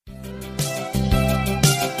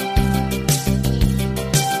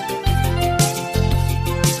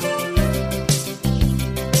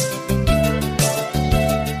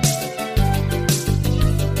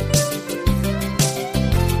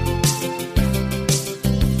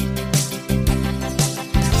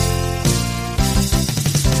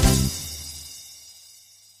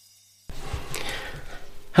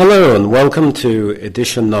Hello and welcome to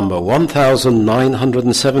edition number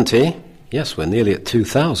 1970, yes, we're nearly at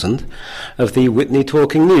 2000, of the Witney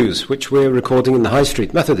Talking News, which we're recording in the High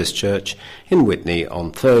Street Methodist Church in Witney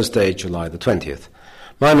on Thursday, July the 20th.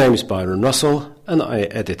 My name is Byron Russell and I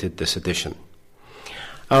edited this edition.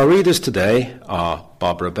 Our readers today are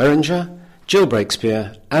Barbara Beringer, Jill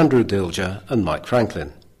Breakspear, Andrew Dilger and Mike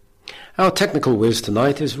Franklin. Our technical whiz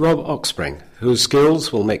tonight is Rob Oxspring, whose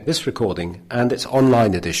skills will make this recording and its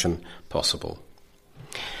online edition possible.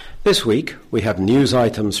 This week we have news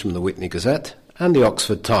items from the Witney Gazette and the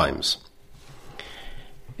Oxford Times.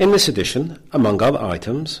 In this edition, among other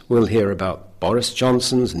items, we'll hear about Boris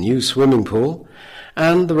Johnson's new swimming pool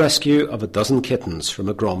and the rescue of a dozen kittens from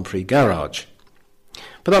a Grand Prix garage.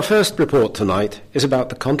 But our first report tonight is about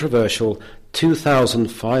the controversial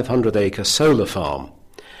 2,500-acre solar farm,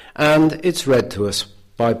 and it's read to us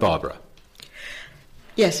by Barbara.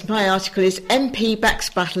 Yes, my article is MP backs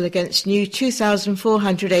battle against new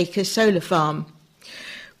 2,400-acre solar farm.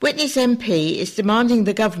 Witney's MP is demanding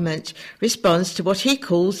the government responds to what he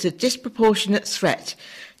calls the disproportionate threat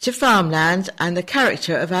to farmland and the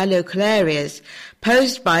character of our local areas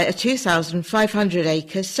posed by a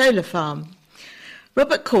 2,500-acre solar farm.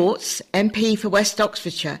 Robert Courts, MP for West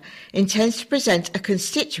Oxfordshire, intends to present a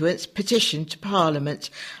constituents' petition to Parliament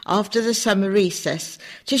after the summer recess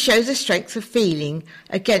to show the strength of feeling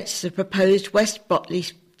against the proposed West Botley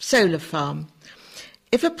solar farm.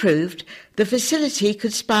 If approved, the facility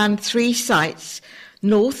could span 3 sites,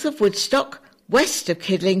 north of Woodstock, west of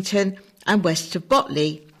Kidlington and west of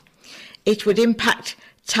Botley. It would impact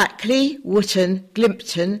Tackley, Wootton,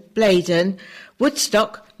 Glimpton, Blaydon,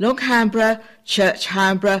 Woodstock, Longhamborough,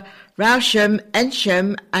 Churchhamborough, Rousham,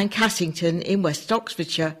 Ensham and Cassington in West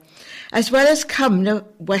Oxfordshire, as well as Cumnor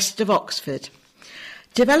west of Oxford.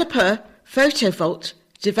 Developer Photovolt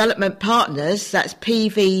Development Partners, that's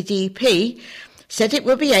PVDP, said it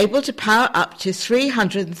will be able to power up to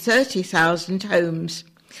 330,000 homes.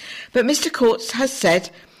 But Mr Courts has said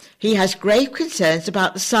he has grave concerns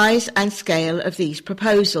about the size and scale of these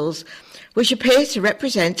proposals, which appear to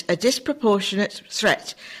represent a disproportionate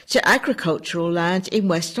threat to agricultural land in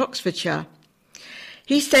West Oxfordshire.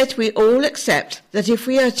 He said we all accept that if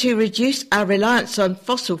we are to reduce our reliance on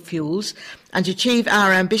fossil fuels and achieve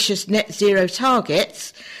our ambitious net zero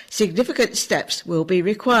targets, significant steps will be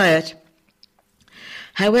required.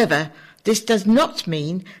 However, this does not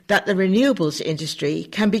mean that the renewables industry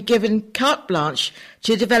can be given carte blanche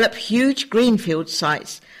to develop huge greenfield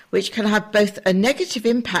sites which can have both a negative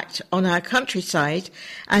impact on our countryside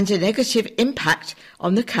and a negative impact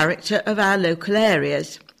on the character of our local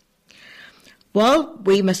areas. While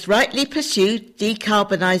we must rightly pursue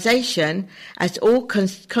decarbonisation, as all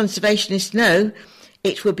conservationists know,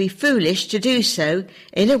 it would be foolish to do so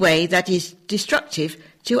in a way that is destructive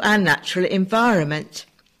to our natural environment.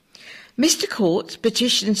 Mr Courts'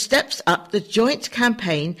 petition steps up the joint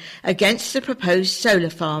campaign against the proposed solar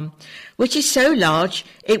farm, which is so large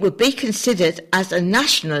it would be considered as a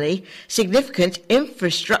nationally significant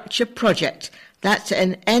infrastructure project, that's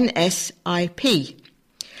an NSIP.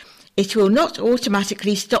 It will not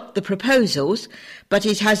automatically stop the proposals, but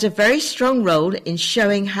it has a very strong role in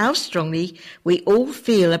showing how strongly we all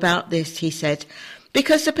feel about this, he said,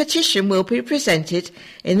 because the petition will be presented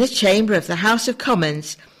in the chamber of the House of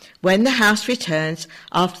Commons when the House returns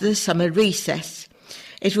after the summer recess.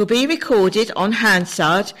 It will be recorded on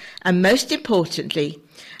Hansard and, most importantly,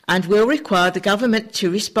 and will require the government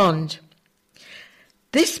to respond.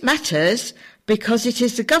 This matters because it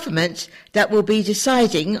is the government that will be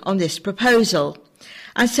deciding on this proposal,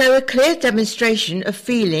 and so a clear demonstration of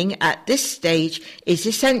feeling at this stage is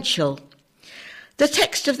essential. The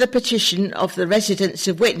text of the petition of the residents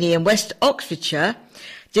of Witney and West Oxfordshire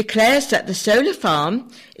declares that the solar farm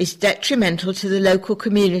is detrimental to the local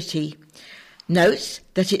community, notes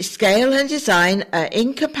that its scale and design are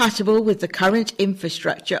incompatible with the current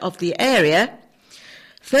infrastructure of the area,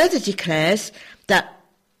 further declares that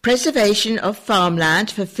preservation of farmland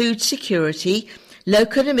for food security,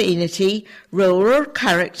 local amenity, rural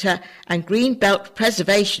character and green belt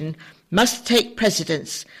preservation must take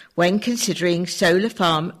precedence when considering solar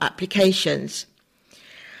farm applications.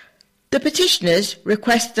 The petitioners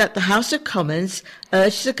request that the House of Commons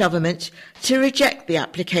urge the government to reject the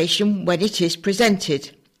application when it is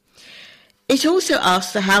presented. It also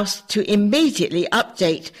asks the House to immediately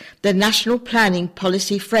update the National Planning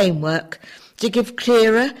Policy Framework to give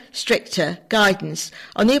clearer, stricter guidance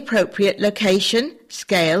on the appropriate location,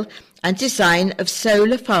 scale and design of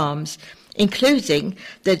solar farms, including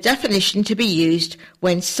the definition to be used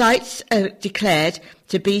when sites are declared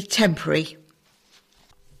to be temporary.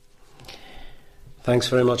 Thanks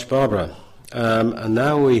very much, Barbara. And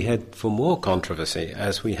now we head for more controversy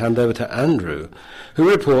as we hand over to Andrew, who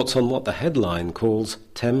reports on what the headline calls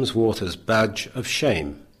Thames Water's badge of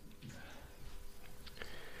shame.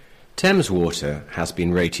 Thames Water has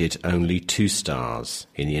been rated only 2 stars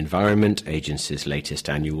in the Environment Agency's latest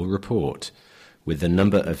annual report, with the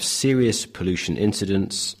number of serious pollution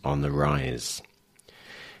incidents on the rise.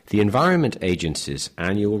 The Environment Agency's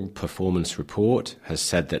annual performance report has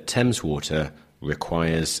said that Thames Water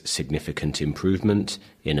requires significant improvement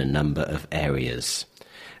in a number of areas,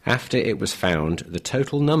 after it was found the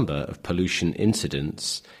total number of pollution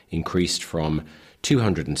incidents increased from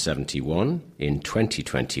 271 in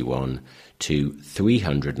 2021 to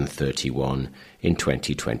 331 in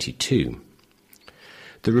 2022.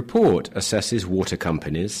 The report assesses water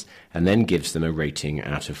companies and then gives them a rating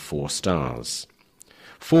out of 4 stars.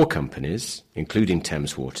 4 companies, including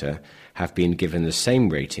Thames Water, have been given the same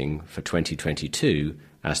rating for 2022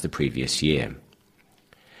 as the previous year.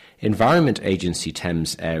 Environment Agency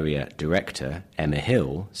Thames Area Director Emma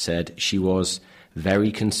Hill said she was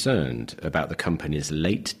very concerned about the company's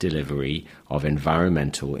late delivery of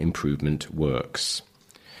environmental improvement works.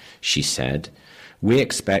 She said, "We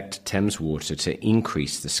expect Thames Water to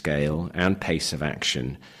increase the scale and pace of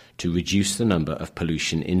action to reduce the number of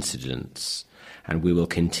pollution incidents, and we will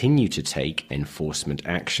continue to take enforcement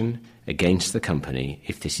action against the company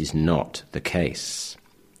if this is not the case."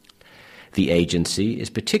 The agency is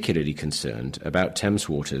particularly concerned about Thames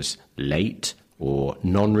Water's late or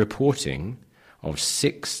non-reporting of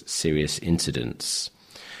 6 serious incidents,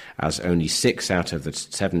 as only 6 out of the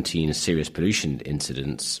 17 serious pollution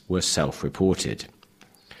incidents were self-reported.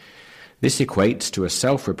 This equates to a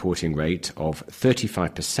self-reporting rate of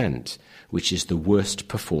 35%, which is the worst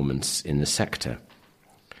performance in the sector.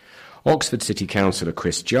 Oxford City Councillor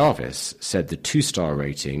Chris Jarvis said the 2-star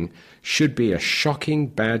rating should be a shocking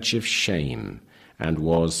badge of shame and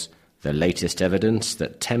was the latest evidence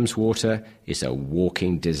that Thames Water is a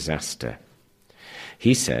walking disaster.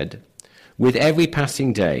 He said, "With every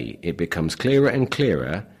passing day, it becomes clearer and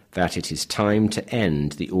clearer that it is time to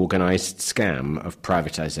end the organised scam of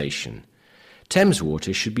privatisation. Thames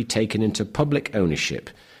Water should be taken into public ownership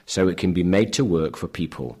so it can be made to work for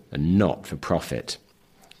people and not for profit."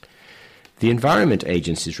 The Environment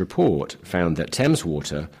Agency's report found that Thames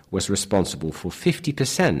Water was responsible for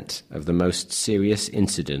 50% of the most serious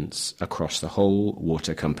incidents across the whole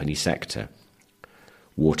water company sector.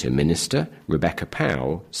 Water Minister Rebecca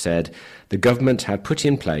Powell said the government had put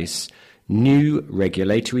in place new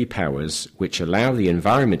regulatory powers which allow the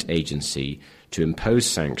Environment Agency to impose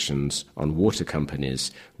sanctions on water companies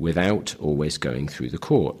without always going through the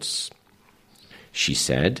courts. She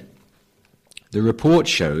said, "The report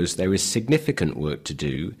shows there is significant work to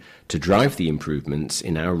do to drive the improvements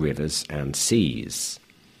in our rivers and seas."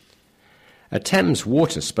 A Thames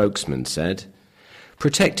Water spokesman said,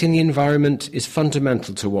 "Protecting the environment is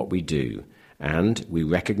fundamental to what we do, and we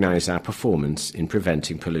recognise our performance in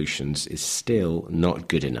preventing pollutions is still not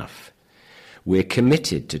good enough. We're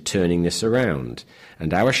committed to turning this around,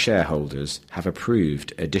 and our shareholders have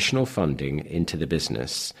approved additional funding into the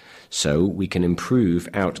business so we can improve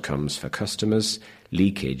outcomes for customers,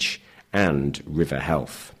 leakage, and river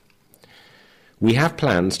health. We have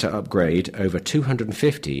plans to upgrade over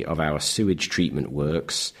 250 of our sewage treatment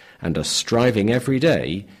works and are striving every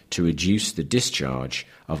day to reduce the discharge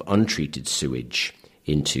of untreated sewage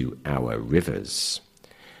into our rivers."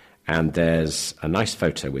 And there's a nice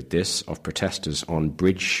photo with this of protesters on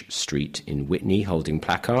Bridge Street in Witney holding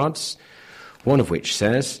placards, one of which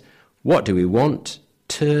says, "What do we want?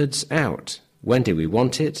 Turds out. When do we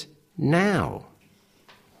want it? Now."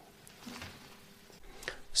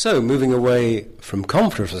 So, moving away from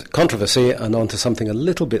controversy and on to something a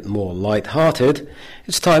little bit more light-hearted,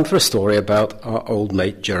 it's time for a story about our old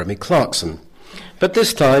mate Jeremy Clarkson. But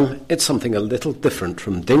this time, it's something a little different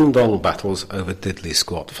from ding-dong battles over Diddley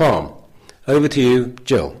Squat Farm. Over to you,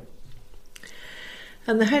 Jill.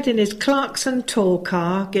 And the heading is Clarkson Tour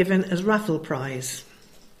Car given as raffle prize.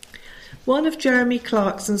 One of Jeremy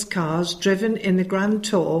Clarkson's cars driven in the Grand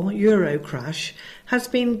Tour Euro Crash has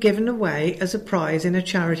been given away as a prize in a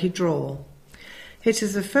charity draw. It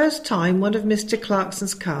is the first time one of Mr.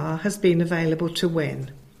 Clarkson's car has been available to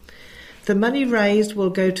win. The money raised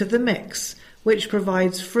will go to The Mix, which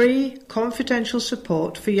provides free, confidential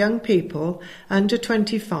support for young people under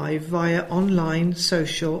 25 via online,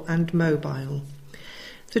 social and mobile.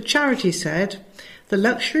 The charity said, the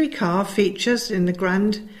luxury car features in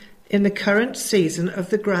the current season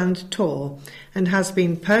of the Grand Tour and has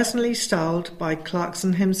been personally styled by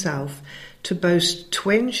Clarkson himself to boast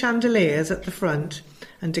twin chandeliers at the front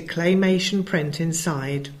and declamation print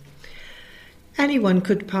inside. Anyone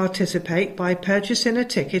could participate by purchasing a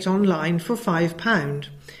ticket online for £5,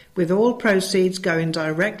 with all proceeds going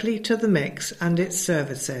directly to the mix and its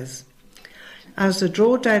services. As the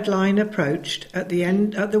draw deadline approached at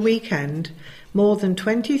the weekend, more than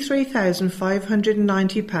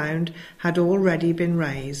 £23,590 had already been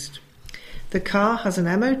raised. The car has an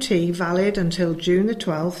MOT valid until June the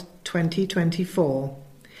 12th, 2024.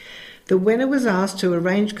 The winner was asked to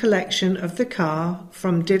arrange collection of the car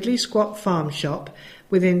from Diddley Squat Farm Shop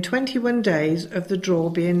within 21 days of the draw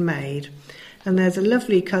being made. And there's a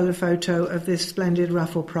lovely colour photo of this splendid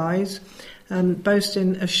raffle prize,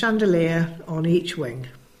 boasting a chandelier on each wing.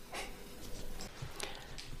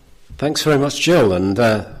 Thanks very much, Jill. And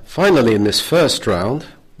finally, in this first round,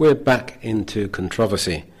 we're back into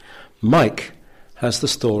controversy. Mike has the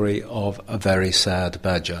story of a very sad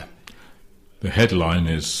badger. The headline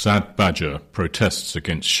is Sad Badger Protests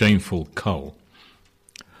Against Shameful Cull.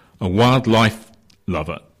 A wildlife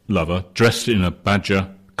lover dressed in a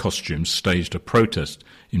badger costume staged a protest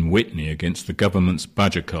in Witney against the government's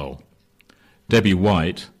badger cull. Debbie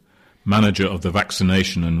White, manager of the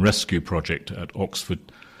Vaccination and Rescue Project at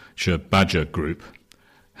Oxfordshire Badger Group,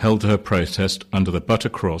 held her protest under the Butter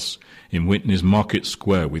Cross in Witney's Market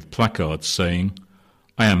Square with placards saying,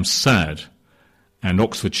 "I am sad," and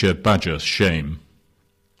Oxfordshire Badger shame.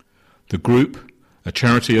 The group, a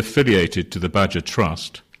charity affiliated to the Badger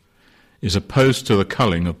Trust, is opposed to the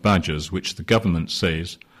culling of badgers, which the government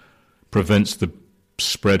says prevents the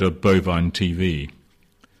spread of bovine TB.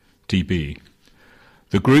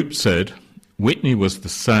 The group said Witney was the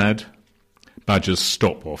sad badger's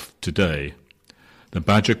stop-off today. The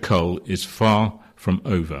badger cull is far from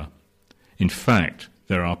over. In fact,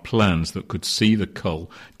 there are plans that could see the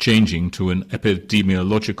cull changing to an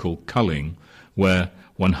epidemiological culling where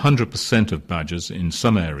 100% of badgers in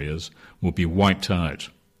some areas will be wiped out.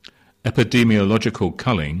 Epidemiological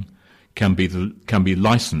culling can be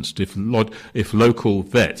licensed if local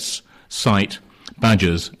vets cite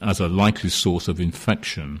badgers as a likely source of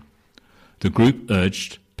infection. The group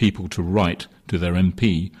urged people to write to their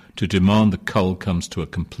MP to demand the cull comes to a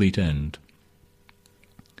complete end.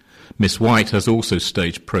 Miss White has also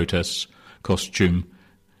staged protests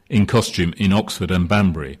in costume in Oxford and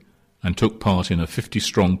Banbury and took part in a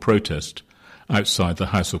 50-strong protest outside the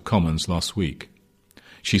House of Commons last week.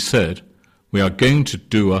 She said, "We are going to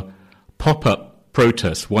do a pop-up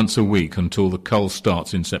protest once a week until the cull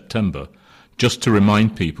starts in September, just to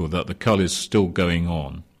remind people that the cull is still going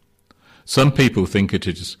on. Some people think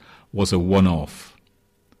was a one-off.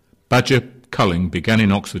 Badger culling began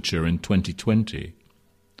in Oxfordshire in 2020.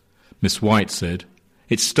 Miss White said,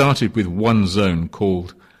 "It started with one zone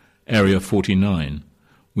called Area 49.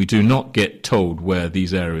 We do not get told where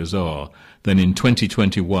these areas are. Then in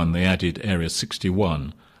 2021 they added Area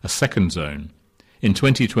 61, a second zone. In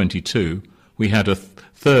 2022 we had a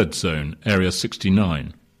third zone, Area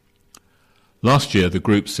 69. Last year the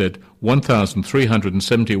group said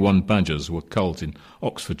 1,371 badgers were culled in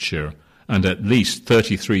Oxfordshire and at least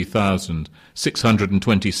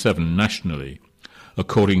 33,627 nationally,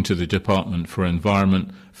 according to the Department for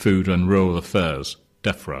Environment, Food and Rural Affairs,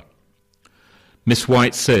 DEFRA. Miss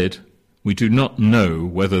White said, "We do not know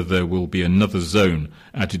whether there will be another zone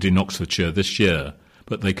added in Oxfordshire this year,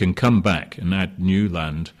 but they can come back and add new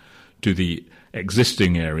land to the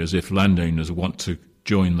existing areas if landowners want to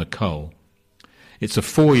join the cull. It's a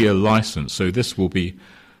 4-year licence, so this will be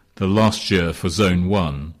the last year for Zone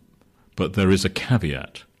 1, but there is a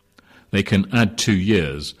caveat. They can add 2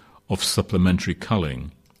 years of supplementary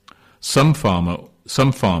culling. Some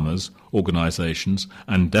farmers, organisations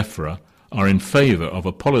and DEFRA are in favour of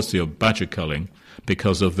a policy of badger culling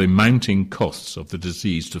because of the mounting costs of the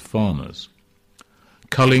disease to farmers.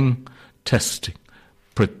 Culling testing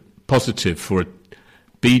positive for a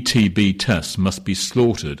BTB test must be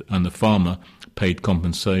slaughtered and the farmer paid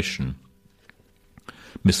compensation."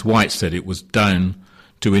 Miss White said it was down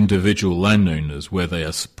to individual landowners where they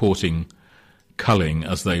are supporting culling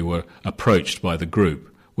as they were approached by the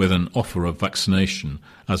group with an offer of vaccination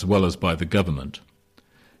as well as by the government.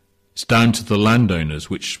 It's down to the landowners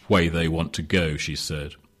which way they want to go, she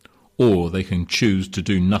said, or they can choose to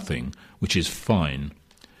do nothing, which is fine.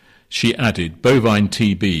 She added, bovine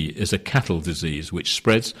TB is a cattle disease which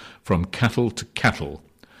spreads from cattle to cattle.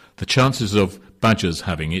 The chances of badgers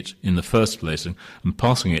having it in the first place and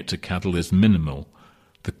passing it to cattle is minimal.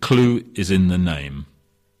 The clue is in the name.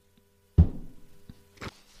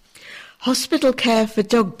 Hospital care for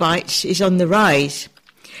dog bites is on the rise.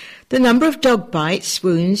 The number of dog bites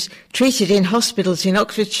wounds treated in hospitals in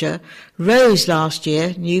Oxfordshire rose last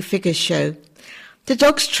year, new figures show. The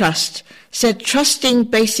Dogs Trust said trusting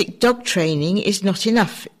basic dog training is not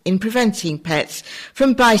enough in preventing pets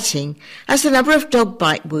from biting, as the number of dog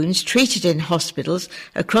bite wounds treated in hospitals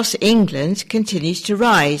across England continues to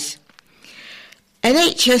rise.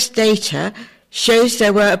 NHS data shows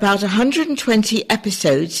there were about 120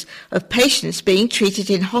 episodes of patients being treated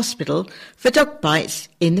in hospital for dog bites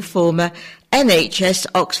in the former NHS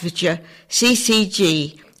Oxfordshire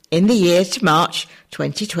CCG in the year to March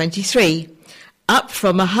 2023, up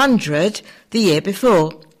from 100 the year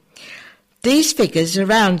before. These figures are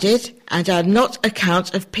rounded and are not a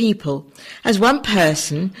count of people, as one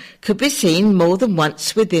person could be seen more than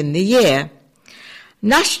once within the year.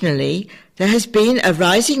 Nationally, there has been a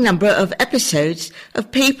rising number of episodes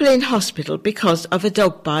of people in hospital because of a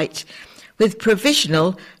dog bite, with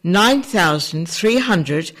provisional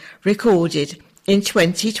 9,300 recorded in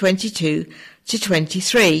 2022 to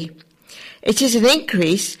 23. It is an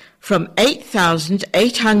increase from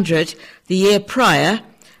 8,800 the year prior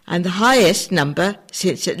and the highest number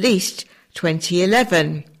since at least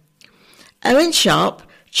 2011. Owen Sharp,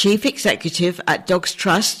 Chief Executive at Dogs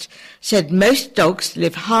Trust, said most dogs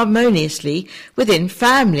live harmoniously within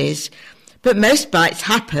families, but most bites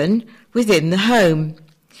happen within the home.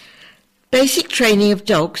 Basic training of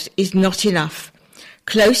dogs is not enough.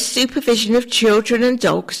 Close supervision of children and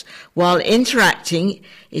dogs while interacting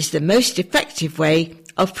is the most effective way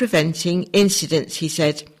of preventing incidents, he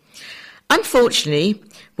said. Unfortunately,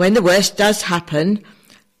 when the worst does happen,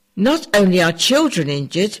 not only are children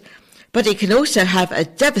injured, but it can also have a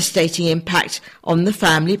devastating impact on the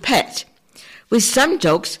family pet, with some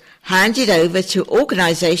dogs handed over to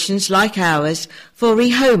organisations like ours for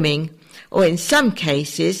rehoming, or in some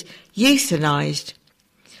cases, euthanised.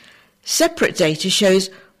 Separate data shows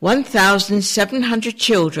 1,700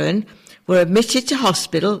 children were admitted to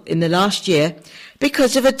hospital in the last year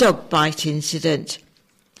because of a dog bite incident.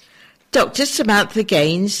 Dr. Samantha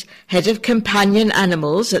Gaines, head of companion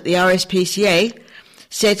animals at the RSPCA,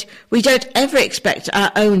 said, "We don't ever expect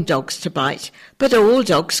our own dogs to bite, but all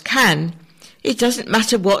dogs can. It doesn't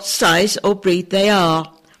matter what size or breed they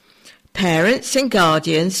are. Parents and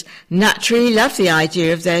guardians naturally love the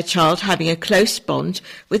idea of their child having a close bond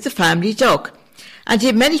with the family dog, and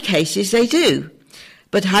in many cases they do.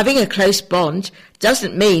 But having a close bond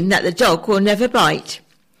doesn't mean that the dog will never bite."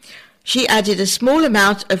 She added a small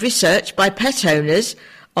amount of research by pet owners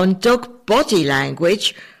on dog body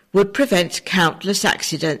language would prevent countless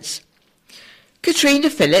accidents. Katrina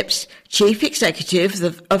Phillips, Chief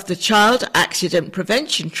Executive of the Child Accident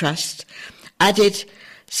Prevention Trust, added,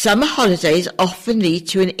 "Summer holidays often lead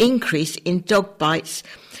to an increase in dog bites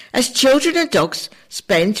as children and dogs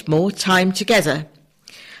spend more time together.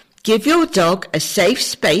 Give your dog a safe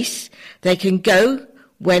space they can go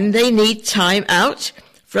when they need time out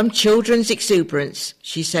from children's exuberance,"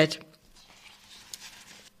 she said.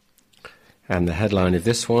 And the headline of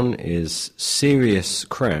this one is Serious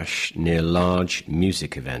Crash Near Large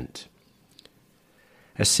Music Event.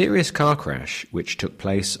 A serious car crash which took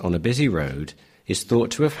place on a busy road is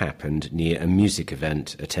thought to have happened near a music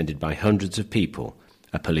event attended by hundreds of people,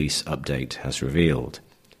 a police update has revealed.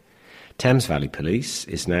 Thames Valley Police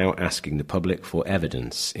is now asking the public for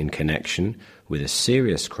evidence in connection with a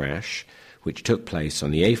serious crash which took place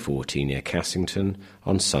on the A40 near Cassington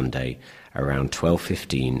on Sunday around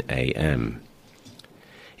 12:15 a.m.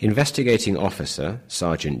 Investigating officer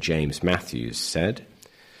Sergeant James Matthews said,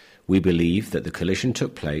 "We believe that the collision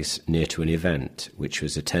took place near to an event which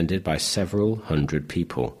was attended by several hundred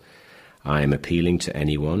people. I am appealing to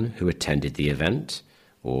anyone who attended the event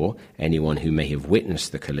or anyone who may have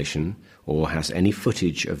witnessed the collision or has any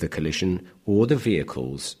footage of the collision or the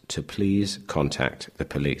vehicles to please contact the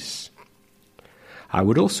police. I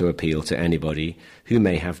would also appeal to anybody who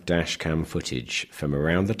may have dashcam footage from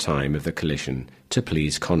around the time of the collision to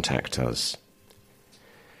please contact us."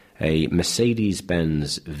 A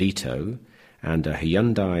Mercedes-Benz Vito and a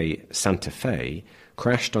Hyundai Santa Fe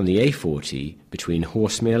crashed on the A40 between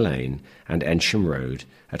Horsemere Lane and Ensham Road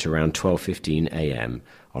at around 12:15 a.m.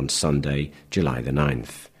 on Sunday, July the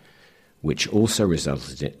 9th, which also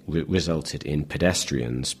resulted in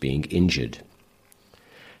pedestrians being injured.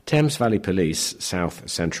 Thames Valley Police, South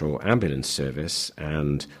Central Ambulance Service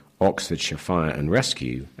and Oxfordshire Fire and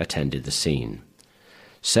Rescue attended the scene.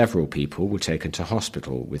 Several people were taken to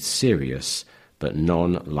hospital with serious but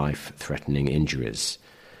non-life-threatening injuries.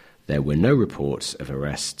 There were no reports of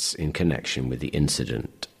arrests in connection with the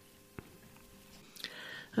incident.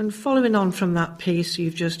 And following on from that piece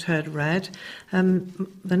you've just heard read,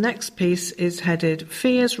 the next piece is headed,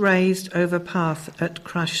 "Fears Raised Over Path at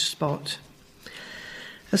Crash Spot."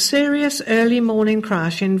 A serious early morning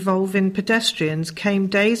crash involving pedestrians came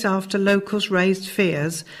days after locals raised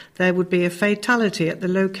fears there would be a fatality at the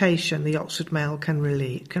location, the Oxford Mail can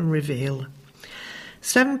reveal.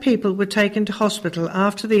 7 people were taken to hospital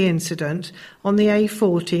after the incident on the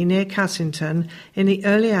A40 near Cassington in the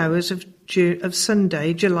early hours of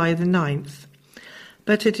Sunday, July the 9th.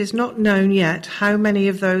 But it is not known yet how many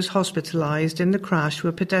of those hospitalised in the crash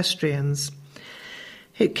were pedestrians.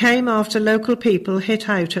 It came after local people hit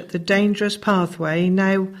out at the dangerous pathway,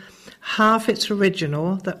 now half its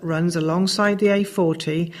original, that runs alongside the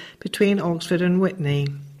A40 between Oxford and Witney.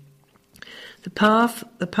 The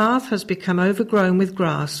path has become overgrown with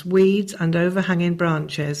grass, weeds and overhanging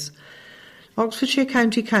branches. Oxfordshire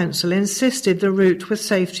County Council insisted the route was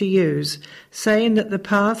safe to use, saying that the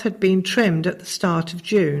path had been trimmed at the start of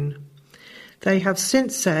June. They have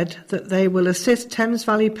since said that they will assist Thames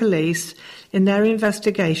Valley Police in their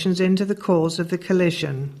investigations into the cause of the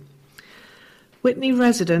collision. Witney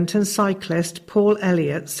resident and cyclist Paul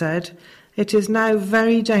Elliott said, "It is now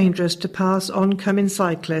very dangerous to pass oncoming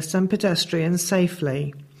cyclists and pedestrians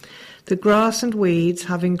safely. The grass and weeds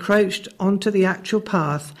have encroached onto the actual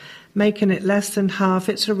path, making it less than half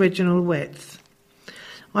its original width.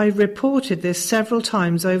 I reported this several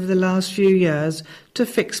times over the last few years to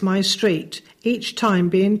Fix My Street, each time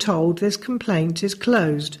being told this complaint is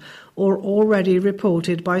closed or already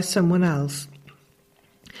reported by someone else.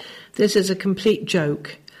 This is a complete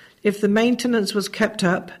joke. If the maintenance was kept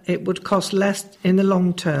up, it would cost less in the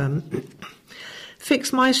long term."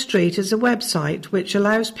 Fix My Street is a website which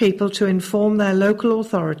allows people to inform their local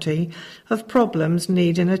authority of problems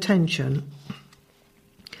needing attention.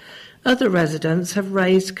 Other residents have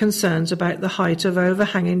raised concerns about the height of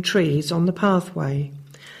overhanging trees on the pathway.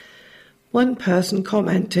 One person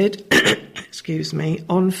commented,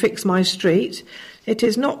 on Fix My Street, "It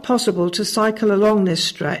is not possible to cycle along this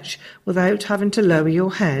stretch without having to lower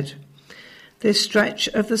your head. This stretch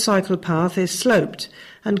of the cycle path is sloped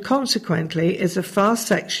and consequently is a fast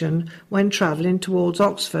section when travelling towards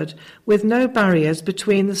Oxford, with no barriers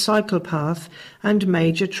between the cycle path and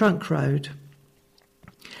major trunk road.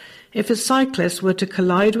 If a cyclist were to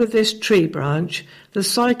collide with this tree branch, the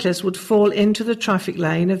cyclist would fall into the traffic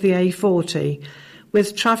lane of the A40,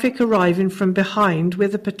 with traffic arriving from behind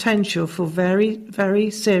with the potential for very, very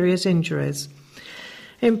serious injuries.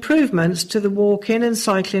 Improvements to the walking and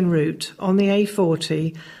cycling route on the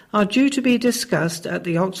A40 are due to be discussed at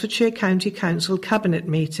the Oxfordshire County Council Cabinet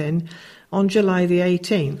meeting on July the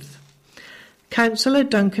 18th. Councillor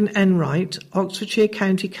Duncan Enright, Oxfordshire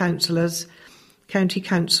County Council's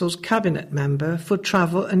Cabinet Member for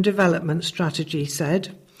Travel and Development Strategy, said,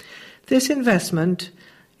 "This investment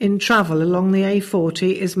in travel along the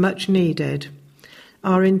A40 is much needed.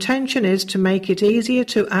 Our intention is to make it easier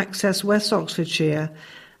to access West Oxfordshire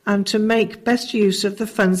and to make best use of the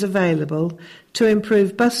funds available to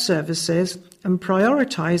improve bus services and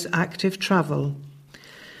prioritise active travel.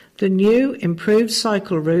 The new improved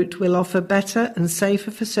cycle route will offer better and safer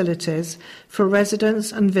facilities for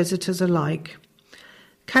residents and visitors alike.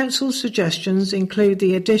 Council suggestions include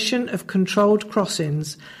the addition of controlled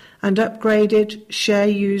crossings and upgraded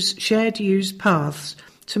shared use paths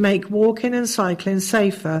to make walking and cycling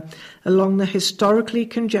safer along the historically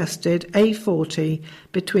congested A40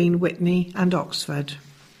 between Witney and Oxford."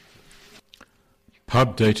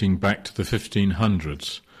 Pub dating back to the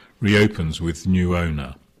 1500s reopens with new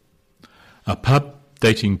owner. A pub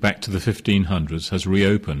dating back to the 1500s has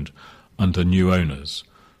reopened under new owners.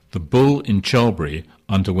 The Bull in Charlbury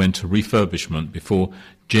underwent a refurbishment before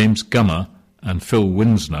James Gummer and Phil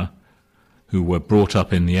Winsner, who were brought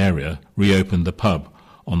up in the area, reopened the pub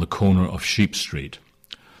on the corner of Sheep Street.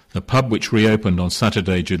 The pub, which reopened on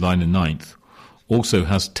Saturday, July the 9th, also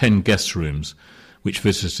has 10 guest rooms which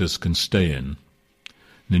visitors can stay in.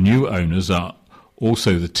 The new owners are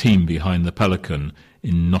also the team behind the Pelican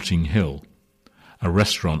in Notting Hill. A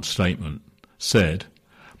restaurant statement said,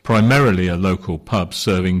 "Primarily a local pub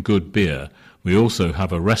serving good beer, we also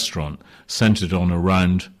have a restaurant centred on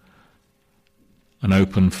around an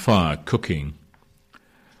open fire cooking.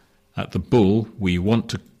 At the Bull, we want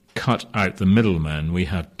to cut out the middleman. We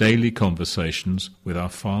have daily conversations with our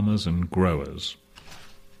farmers and growers."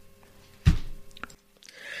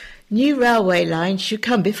 New railway lines should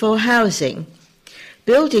come before housing.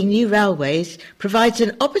 Building new railways provides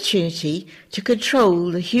an opportunity to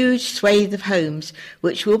control the huge swathe of homes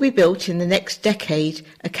which will be built in the next decade,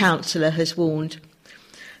 a councillor has warned.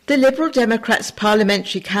 The Liberal Democrats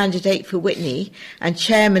parliamentary candidate for Witney and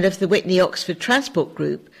chairman of the Witney Oxford Transport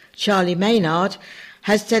Group, Charlie Maynard,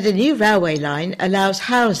 has said a new railway line allows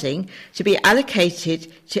housing to be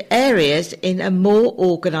allocated to areas in a more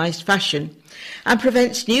organised fashion and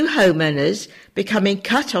prevents new homeowners becoming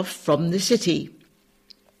cut off from the city.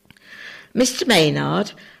 Mr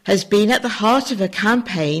Maynard has been at the heart of a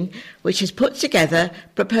campaign which has put together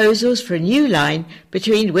proposals for a new line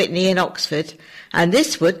between Witney and Oxford, and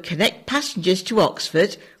this would connect passengers to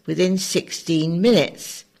Oxford within 16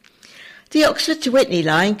 minutes. The Oxford to Witney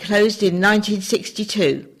line closed in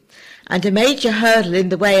 1962, and a major hurdle in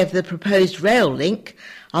the way of the proposed rail link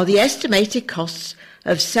are the estimated costs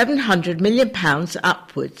of £700 million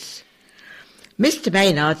upwards. Mr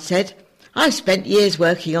Maynard said, "I've spent years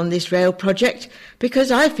working on this rail project because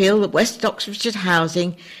I feel that West Oxfordshire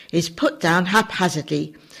housing is put down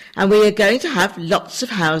haphazardly, and we are going to have lots of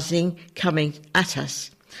housing coming at us.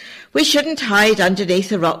 We shouldn't hide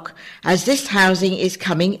underneath a rock, as this housing is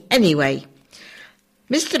coming anyway."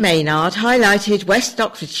 Mr Maynard highlighted West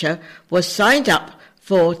Oxfordshire was signed up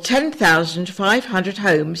for 10,500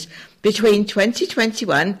 homes between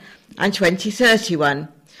 2021 and 2031,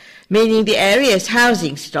 meaning the area's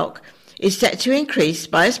housing stock is set to increase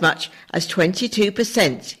by as much as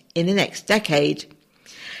 22% in the next decade.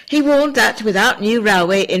 He warned that without new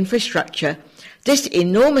railway infrastructure, this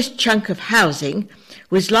enormous chunk of housing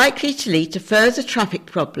was likely to lead to further traffic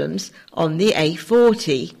problems on the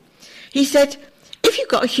A40. He said, "If you've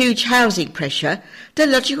got a huge housing pressure, the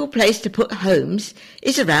logical place to put homes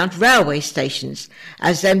is around railway stations,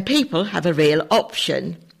 as then people have a real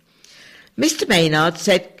option." Mr Maynard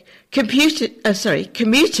said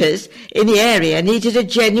commuters in the area needed a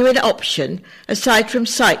genuine option aside from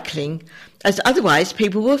cycling, as otherwise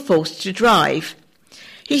people were forced to drive.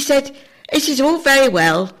 He said, "It is all very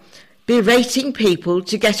well berating people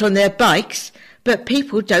to get on their bikes, but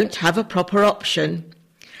people don't have a proper option.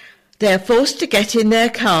 They are forced to get in their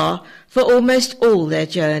car for almost all their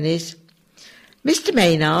journeys." Mr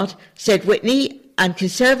Maynard said Witney and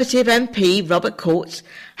Conservative MP Robert Courts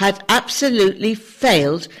had absolutely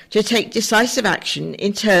failed to take decisive action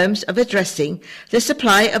in terms of addressing the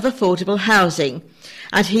supply of affordable housing,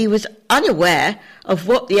 and he was unaware of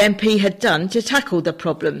what the MP had done to tackle the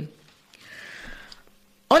problem.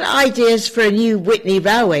 On ideas for a new Witney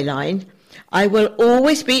railway line, I will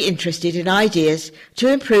always be interested in ideas to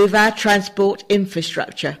improve our transport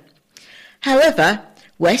infrastructure. However,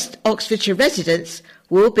 West Oxfordshire residents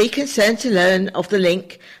will be concerned to learn of the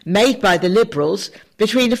link made by the Liberals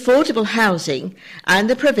between affordable housing and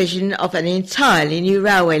the provision of an entirely new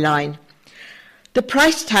railway line. The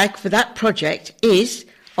price tag for that project is,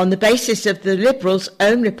 on the basis of the Liberals'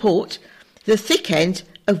 own report, the thick end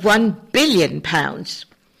of £1 billion.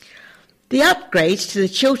 The upgrade to the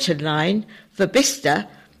Chiltern line for Bicester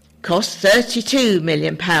cost £32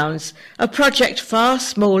 million, a project far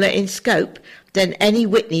smaller in scope than any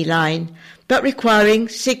Witney line, but requiring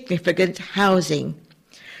significant housing.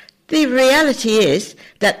 The reality is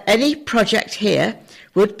that any project here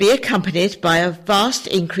would be accompanied by a vast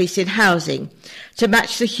increase in housing to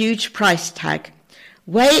match the huge price tag,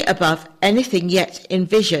 way above anything yet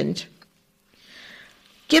envisioned.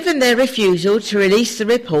 Given their refusal to release the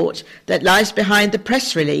report that lies behind the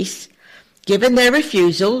press release, given their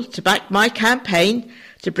refusal to back my campaign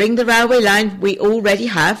to bring the railway line we already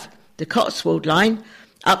have, the Cotswold line,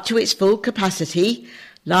 up to its full capacity,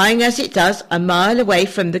 lying as it does a mile away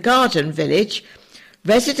from the Garden Village,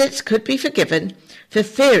 residents could be forgiven for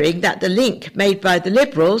fearing that the link made by the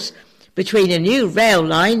Liberals between a new rail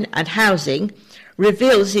line and housing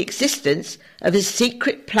reveals the existence of a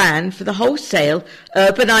secret plan for the wholesale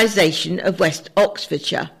urbanisation of West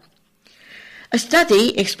Oxfordshire. A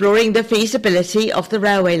study exploring the feasibility of the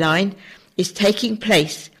railway line is taking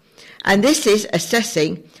place, and this is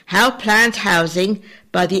assessing how planned housing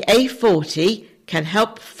by the A40 can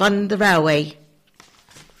help fund the railway.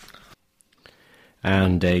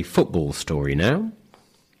 And a football story now.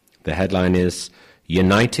 The headline is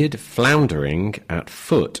United floundering at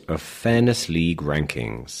foot of Fairness League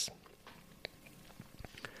rankings.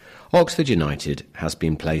 Oxford United has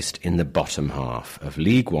been placed in the bottom half of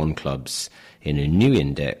League One clubs in a new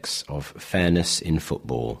index of fairness in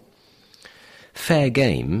football. Fair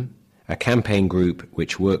Game, a campaign group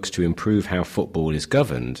which works to improve how football is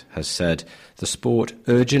governed, has said the sport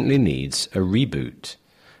urgently needs a reboot,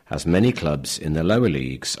 as many clubs in the lower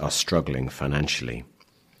leagues are struggling financially.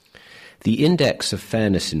 The Index of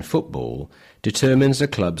Fairness in Football determines a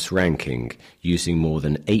club's ranking using more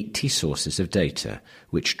than 80 sources of data,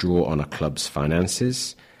 which draw on a club's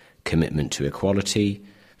finances, commitment to equality,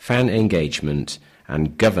 fan engagement,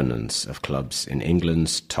 and governance of clubs in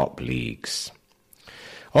England's top leagues.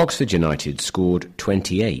 Oxford United scored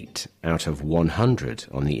 28 out of 100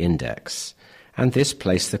 on the index, and this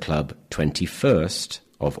placed the club 21st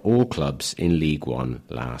of all clubs in League One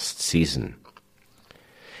last season.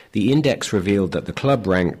 The index revealed that the club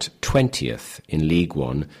ranked 20th in League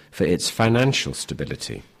One for its financial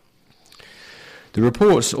stability. The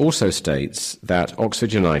report also states that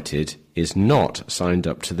Oxford United is not signed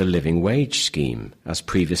up to the living wage scheme, as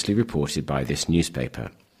previously reported by this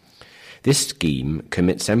newspaper. This scheme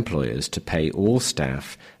commits employers to pay all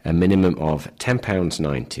staff a minimum of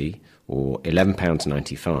 £10.90 or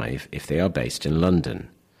 £11.95 if they are based in London.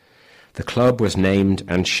 The club was named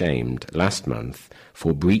and shamed last month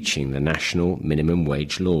for breaching the national minimum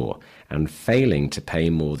wage law and failing to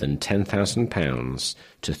pay more than £10,000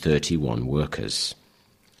 to 31 workers.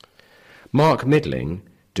 Mark Midling,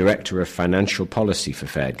 Director of Financial Policy for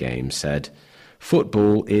Fair Games, said,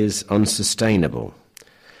 "Football is unsustainable.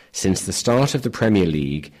 Since the start of the Premier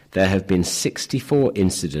League, there have been 64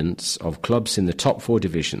 incidents of clubs in the top 4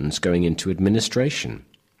 divisions going into administration.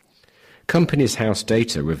 Companies House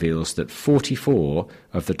data reveals that 44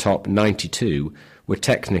 of the top 92 were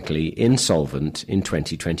technically insolvent in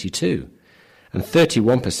 2022, and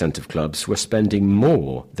 31% of clubs were spending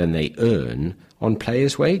more than they earn on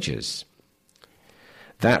players' wages.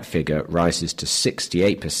 That figure rises to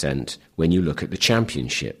 68% when you look at the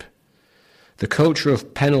Championship. The culture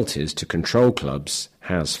of penalties to control clubs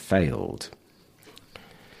has failed."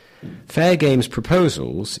 Fair Games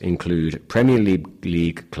proposals include Premier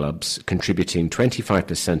League clubs contributing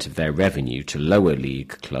 25% of their revenue to lower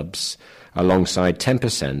league clubs, alongside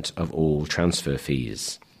 10% of all transfer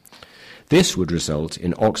fees. This would result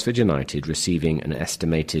in Oxford United receiving an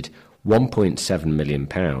estimated £1.7 million,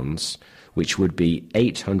 which would be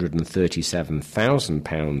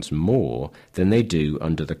 £837,000 more than they do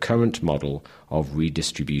under the current model of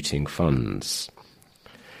redistributing funds.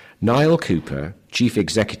 Niall Cooper, Chief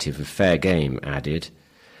Executive of Fair Game, added,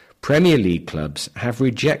 "Premier League clubs have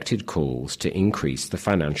rejected calls to increase the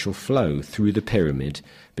financial flow through the pyramid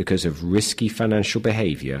because of risky financial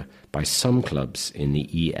behaviour by some clubs in the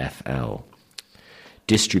EFL.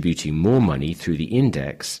 Distributing more money through the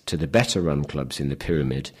index to the better-run clubs in the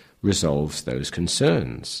pyramid resolves those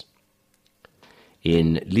concerns."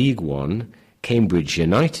 In League One, Cambridge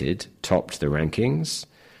United topped the rankings,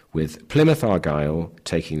 with Plymouth Argyle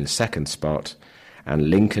taking the second spot, and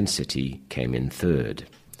Lincoln City came in third.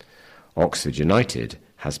 Oxford United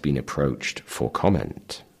has been approached for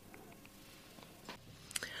comment.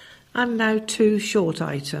 And now 2 short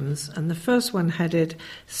items, and the first one headed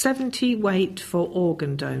 70 wait for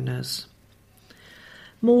organ donors.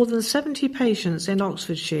 More than 70 patients in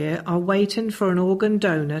Oxfordshire are waiting for an organ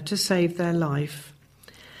donor to save their life.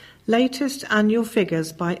 Latest annual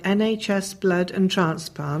figures by NHS Blood and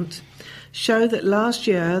Transplant show that last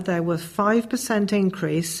year there was a 5%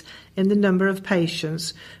 increase in the number of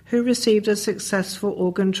patients who received a successful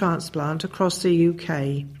organ transplant across the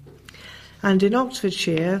UK. And in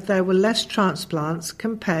Oxfordshire there were less transplants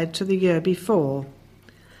compared to the year before.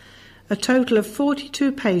 A total of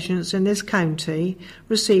 42 patients in this county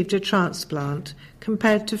received a transplant,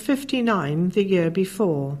 compared to 59 the year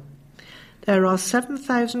before. There are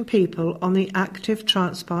 7,000 people on the active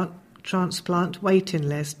transplant waiting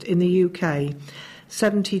list in the UK.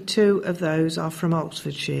 72 of those are from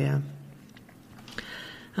Oxfordshire.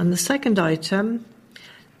 And the second item,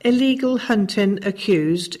 illegal hunting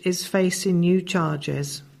accused is facing new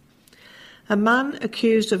charges. A man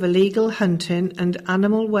accused of illegal hunting and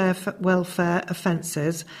animal welfare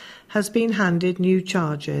offences has been handed new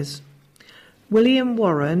charges. William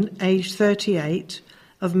Warren, aged 38,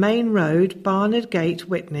 of Main Road, Barnard Gate,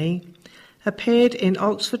 Witney, appeared in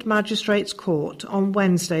Oxford Magistrates Court on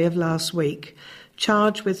Wednesday of last week,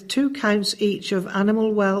 charged with 2 counts each of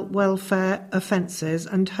animal welfare offences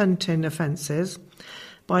and hunting offences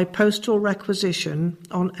by postal requisition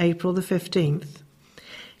on April the 15th.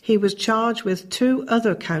 He was charged with 2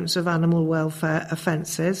 other counts of animal welfare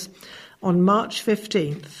offences on March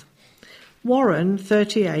 15th. Warren,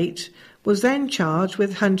 38, was then charged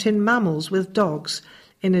with hunting mammals with dogs,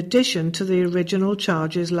 in addition to the original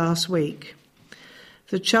charges last week.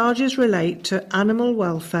 The charges relate to animal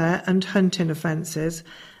welfare and hunting offences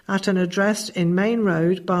at an address in Main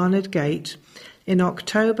Road, Barnard Gate, in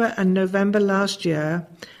October and November last year,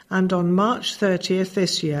 and on March 30th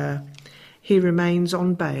this year. He remains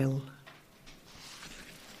on bail.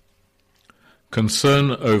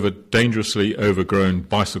 Concern over dangerously overgrown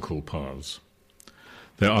bicycle paths.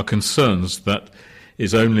 There are concerns that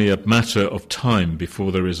is only a matter of time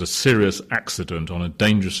before there is a serious accident on a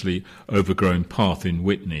dangerously overgrown path in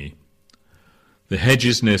Witney. The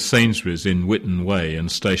hedges near Sainsbury's in Whitton Way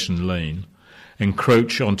and Station Lane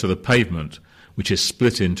encroach onto the pavement, which is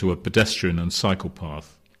split into a pedestrian and cycle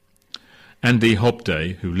path. Andy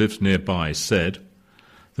Hobday, who lives nearby, said,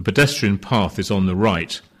 "The pedestrian path is on the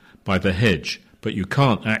right by the hedge, but you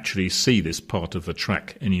can't actually see this part of the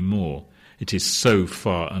track anymore. It is so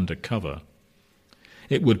far under cover.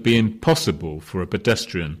 It would be impossible for a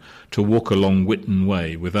pedestrian to walk along Whitton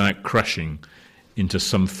Way without crashing into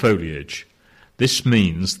some foliage. This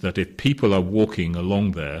means that if people are walking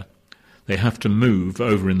along there, they have to move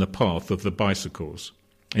over into the path of the bicycles.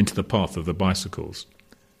 It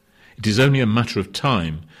is only a matter of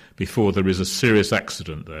time before there is a serious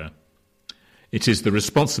accident there. It is the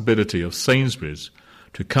responsibility of Sainsbury's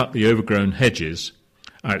to cut the overgrown hedges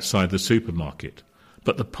outside the supermarket,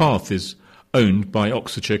 but the path is owned by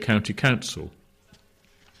Oxfordshire County Council."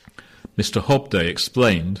 Mr. Hobday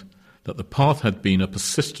explained that the path had been a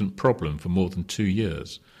persistent problem for more than 2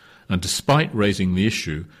 years, and despite raising the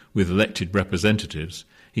issue with elected representatives,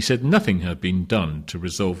 he said nothing had been done to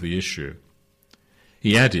resolve the issue.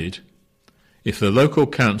 He added, "If the local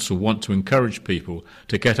council want to encourage people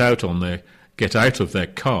to get out of their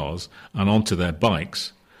cars and onto their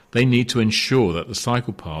bikes, they need to ensure that the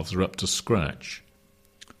cycle paths are up to scratch."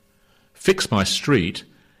 Fix My Street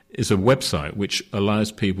is a website which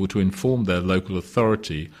allows people to inform their local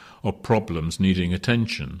authority of problems needing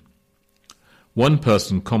attention. One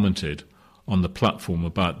person commented on the platform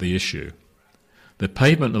about the issue. "The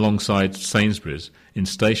pavement alongside Sainsbury's in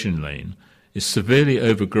Station Lane is severely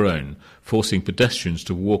overgrown, forcing pedestrians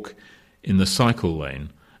to walk in the cycle lane,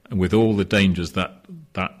 and with all the dangers that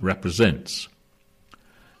represents."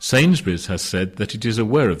 Sainsbury's has said that it is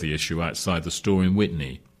aware of the issue outside the store in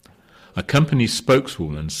Whitney. A company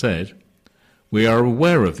spokeswoman said, "We are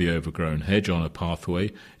aware of the overgrown hedge on a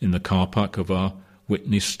pathway in the car park of our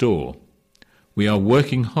Whitney store. We are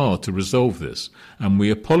working hard to resolve this, and we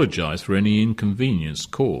apologise for any inconvenience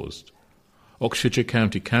caused." Oxfordshire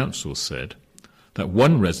County Council said that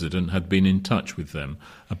one resident had been in touch with them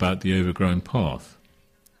about the overgrown path.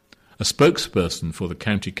 A spokesperson for the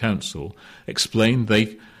County Council explained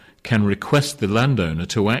they can request the landowner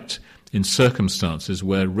to act in circumstances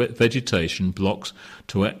where vegetation blocks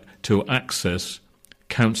to access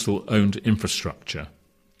council-owned infrastructure.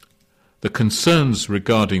 The concerns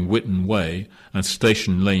regarding Whitton Way and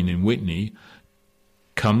Station Lane in Whitney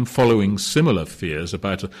come following similar fears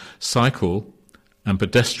about a cycle and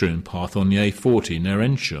pedestrian path on the A40 near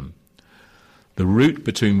Ensham. The route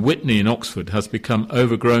between Whitney and Oxford has become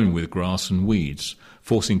overgrown with grass and weeds,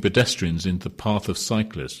 forcing pedestrians into the path of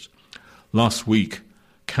cyclists. Last week,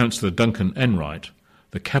 Councillor Duncan Enright,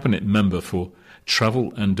 the Cabinet Member for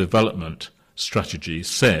Travel and Development Strategy,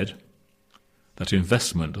 said that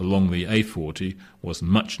investment along the A40 was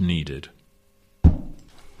much needed.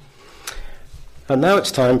 And now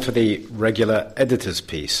it's time for the regular editor's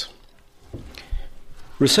piece.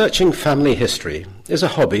 Researching family history is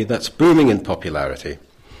a hobby that's booming in popularity,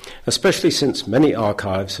 especially since many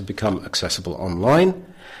archives have become accessible online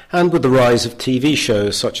and with the rise of TV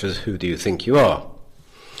shows such as Who Do You Think You Are?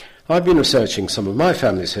 I've been researching some of my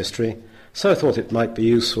family's history, so I thought it might be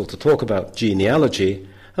useful to talk about genealogy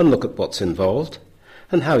and look at what's involved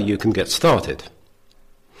and how you can get started.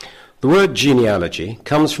 The word genealogy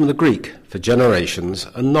comes from the Greek for generations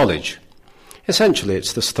and knowledge. Essentially,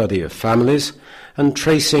 it's the study of families and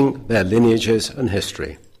tracing their lineages and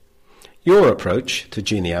history. Your approach to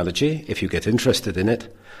genealogy, if you get interested in it,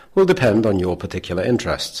 will depend on your particular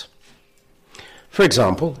interests. For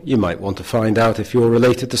example, you might want to find out if you're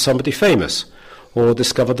related to somebody famous or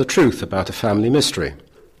discover the truth about a family mystery.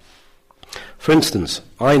 For instance,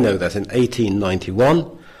 I know that in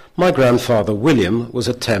 1891, my grandfather William was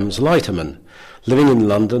a Thames lighterman, living in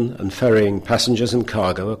London and ferrying passengers and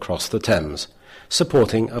cargo across the Thames,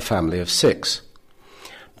 supporting a family of 6.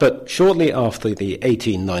 But shortly after the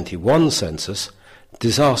 1891 census,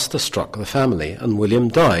 disaster struck the family and William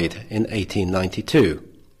died in 1892.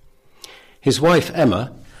 His wife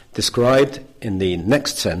Emma, described in the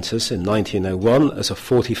next census in 1901 as a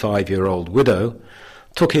 45-year-old widow,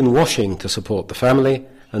 took in washing to support the family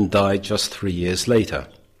and died just 3 years later.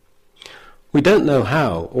 We don't know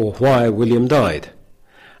how or why William died,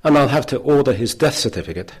 and I'll have to order his death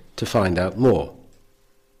certificate to find out more.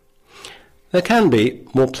 There can be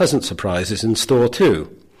more pleasant surprises in store too.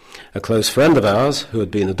 A close friend of ours, who had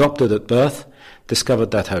been adopted at birth, discovered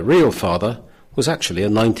that her real father was actually a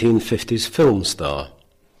 1950s film star.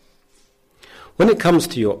 When it comes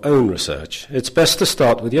to your own research, it's best to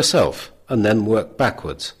start with yourself and then work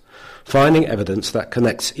backwards, finding evidence that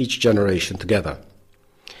connects each generation together.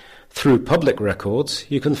 Through public records,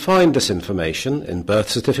 you can find this information in birth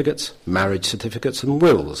certificates, marriage certificates and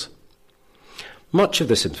wills. Much of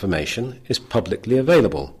this information is publicly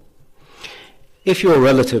available. If your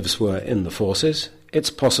relatives were in the forces, it's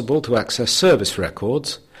possible to access service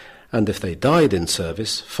records, and if they died in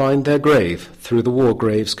service, find their grave through the War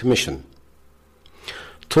Graves Commission.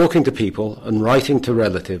 Talking to people and writing to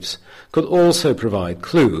relatives could also provide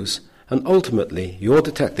clues, and ultimately your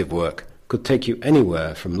detective work could take you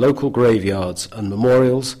anywhere from local graveyards and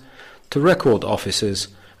memorials to record offices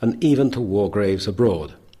and even to war graves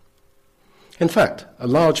abroad. In fact, a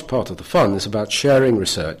large part of the fun is about sharing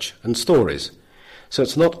research and stories, so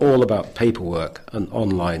it's not all about paperwork and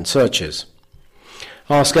online searches.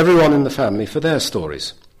 Ask everyone in the family for their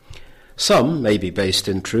stories. Some may be based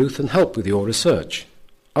in truth and help with your research.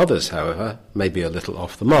 Others, however, may be a little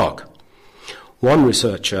off the mark. One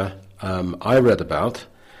researcher I read about,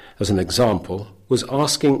 as an example, was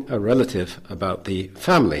asking a relative about the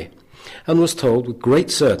family and was told with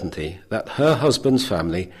great certainty that her husband's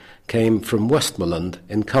family came from Westmoreland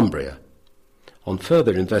in Cumbria. On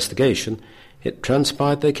further investigation, it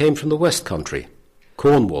transpired they came from the West Country,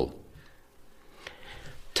 Cornwall.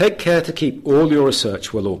 Take care to keep all your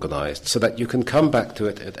research well organised so that you can come back to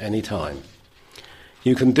it at any time.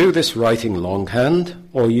 You can do this writing longhand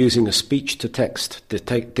or using a speech-to-text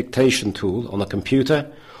dictation tool on a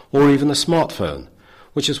computer or even a smartphone,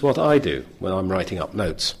 which is what I do when I'm writing up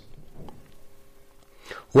notes.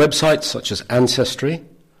 Websites such as Ancestry,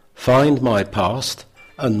 Find My Past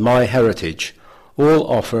and MyHeritage all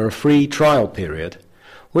offer a free trial period,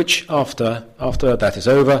 which after that is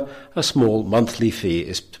over, a small monthly fee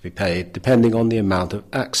is to be paid depending on the amount of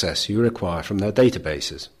access you require from their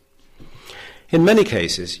databases. In many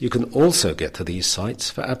cases, you can also get to these sites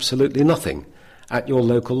for absolutely nothing at your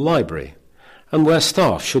local library, and where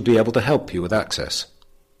staff should be able to help you with access.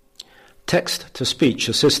 Text-to-speech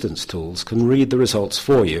assistance tools can read the results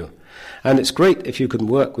for you, and it's great if you can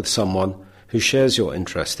work with someone who shares your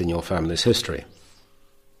interest in your family's history.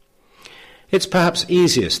 It's perhaps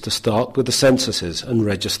easiest to start with the censuses and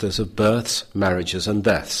registers of births, marriages and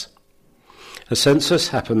deaths. A census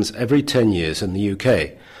happens every 10 years in the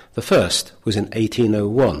UK. The first was in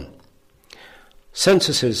 1801.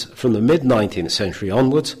 Censuses from the mid-19th century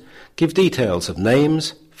onwards give details of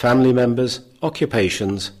names, family members,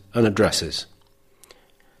 occupations and addresses.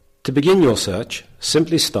 To begin your search,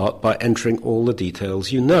 simply start by entering all the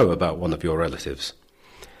details you know about one of your relatives.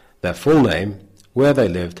 Their full name, where they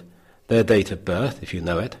lived, their date of birth, if you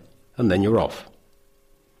know it, and then you're off.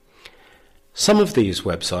 Some of these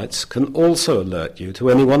websites can also alert you to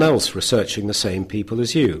anyone else researching the same people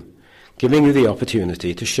as you, giving you the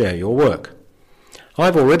opportunity to share your work.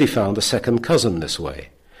 I've already found a second cousin this way,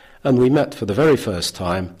 and we met for the very first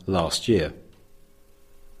time last year.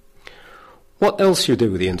 What else you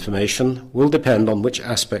do with the information will depend on which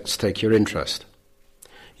aspects take your interest.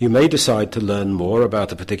 You may decide to learn more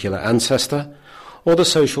about a particular ancestor, or the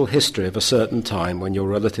social history of a certain time when your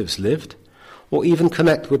relatives lived, or even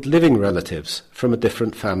connect with living relatives from a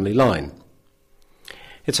different family line.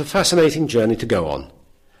 It's a fascinating journey to go on,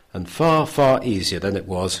 and far, far easier than it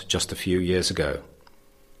was just a few years ago.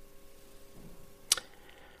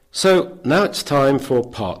 So now it's time for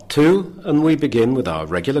part 2, and we begin with our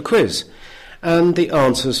regular quiz and the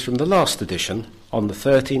answers from the last edition on the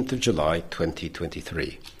 13th of July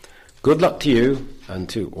 2023. Good luck to you and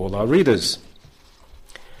to all our readers.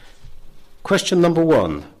 Question number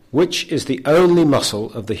 1. Which is the only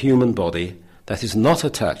muscle of the human body that is not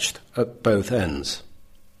attached at both ends?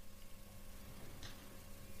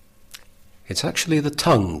 It's actually the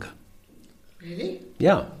tongue. Really?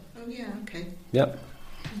 Yeah. Oh, yeah, okay. Yeah.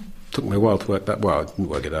 Took me a while to work that. Well, I didn't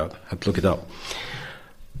work it out. Had to look it up.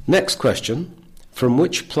 Next question. From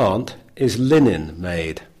which plant is linen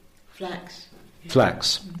made? Flax.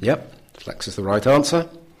 Flax. Yep. Flax is the right answer.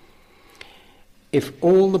 If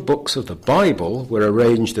all the books of the Bible were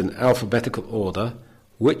arranged in alphabetical order,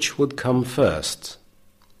 which would come first?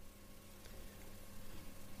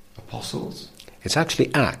 Apostles? It's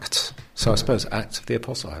actually Acts. So I suppose Acts of the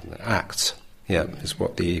Apostle. Acts. Yeah, is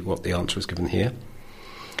what the answer is given here.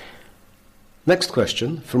 Next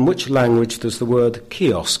question. From which language does the word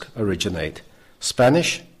kiosk originate?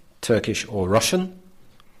 Spanish, Turkish or Russian?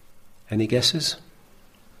 Any guesses?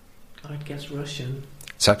 I'd guess Russian.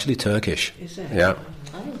 It's actually Turkish. Is it? Yeah.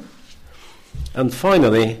 Oh. And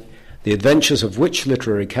finally, The Adventures of which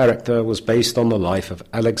literary character was based on the life of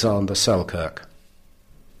Alexander Selkirk?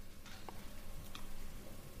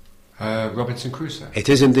 Robinson Crusoe. It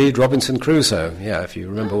is indeed Robinson Crusoe. Yeah, if you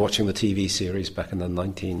remember watching the TV series back in the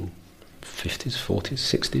 1950s, 40s,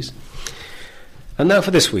 60s. And now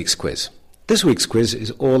for this week's quiz. This week's quiz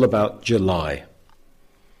is all about July.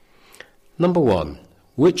 Number 1.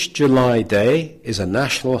 Which July day is a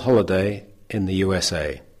national holiday in the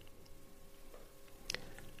USA?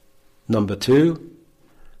 Number 2.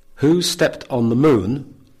 Who stepped on the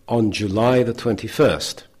moon on July the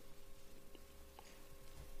 21st?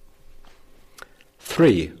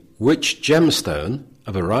 3. Which gemstone,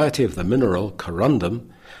 a variety of the mineral corundum,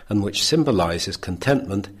 and which symbolizes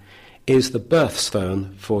contentment, is the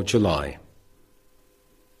birthstone for July?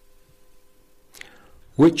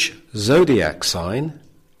 Which zodiac sign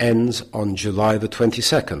ends on July the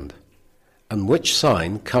 22nd, and which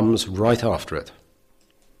sign comes right after it?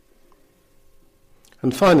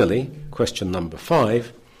 And finally, question number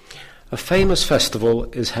 5, a famous festival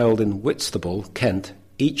is held in Whitstable, Kent,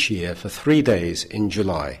 each year for 3 days in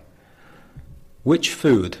July. Which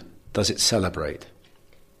food does it celebrate?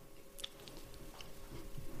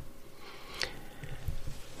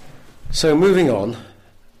 So moving on,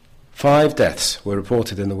 5 deaths were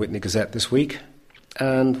reported in the Witney Gazette this week,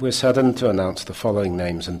 and we're saddened to announce the following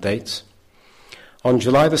names and dates. On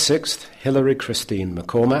July the 6th, Hilary Christine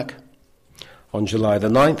McCormack. On July the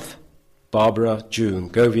 9th, Barbara June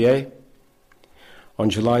Govier. On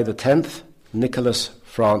July the 10th, Nicholas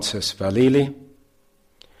Francis Valili.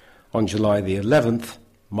 On July the 11th,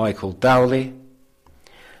 Michael Dowley.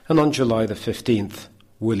 And on July the 15th,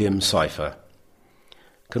 William Cypher.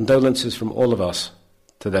 Condolences from all of us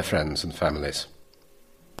to their friends and families.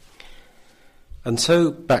 And so,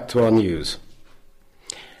 back to our news.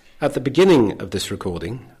 At the beginning of this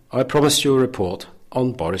recording, I promised you a report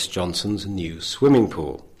on Boris Johnson's new swimming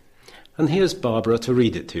pool. And here's Barbara to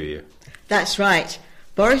read it to you. That's right.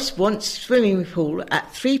 Boris wants swimming pool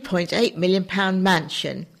at £3.8 million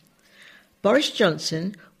mansion. Boris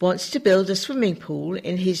Johnson wants to build a swimming pool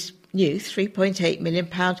in his new £3.8 million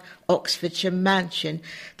Oxfordshire mansion.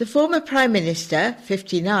 The former Prime Minister,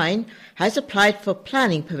 59, has applied for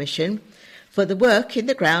planning permission for the work in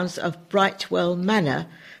the grounds of Brightwell Manor,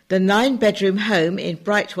 the 9-bedroom home in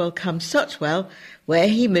Brightwell-cum-Sotwell, where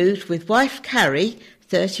he moved with wife Carrie,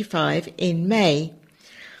 35, in May.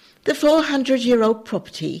 The 400-year-old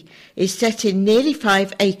property is set in nearly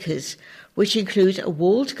 5 acres, which include a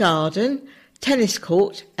walled garden, tennis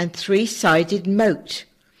court and 3-sided moat.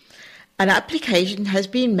 An application has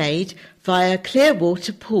been made via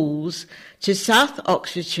Clearwater Pools to South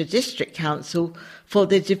Oxfordshire District Council for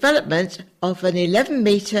the development of an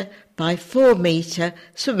 11-metre by 4-metre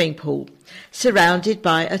swimming pool, surrounded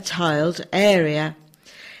by a tiled area.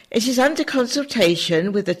 It is under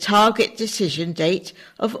consultation with a target decision date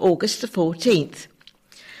of August the 14th.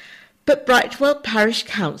 But Brightwell Parish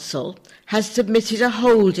Council has submitted a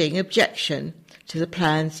holding objection to the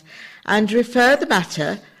plans and referred the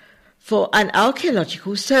matter for an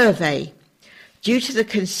archaeological survey. Due to the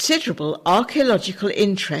considerable archaeological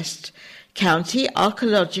interest, County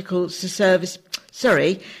Archaeological Services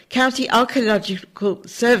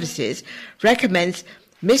recommends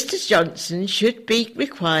Mr. Johnson should be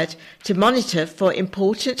required to monitor for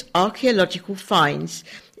important archaeological finds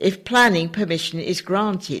if planning permission is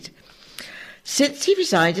granted. Since he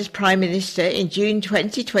resigned as Prime Minister in June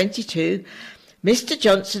 2022, Mr.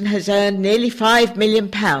 Johnson has earned nearly £5 million.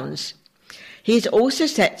 He is also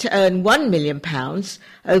set to earn £1 million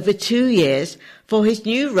over 2 years for his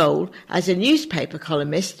new role as a newspaper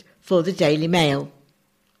columnist for the Daily Mail.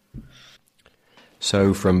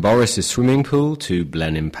 So from Boris's swimming pool to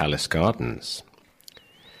Blenheim Palace Gardens.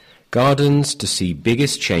 Gardens to see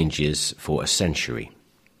biggest changes for a century.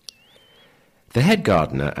 The head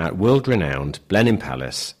gardener at world-renowned Blenheim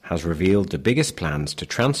Palace has revealed the biggest plans to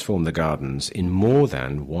transform the gardens in more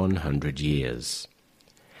than 100 years.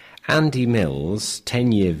 Andy Mills'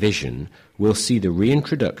 10-year vision will see the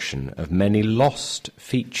reintroduction of many lost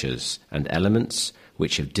features and elements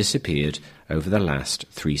which have disappeared over the last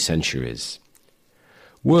 3 centuries.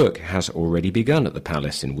 Work has already begun at the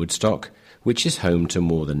palace in Woodstock, which is home to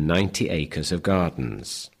more than 90 acres of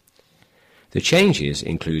gardens. The changes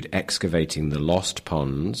include excavating the lost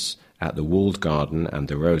ponds at the walled garden and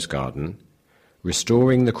the rose garden,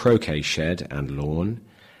 restoring the croquet shed and lawn,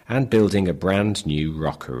 and building a brand new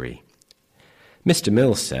rockery. Mr.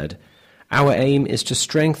 Mills said, "Our aim is to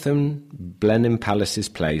strengthen Blenheim Palace's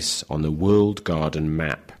place on the world garden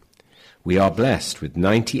map. We are blessed with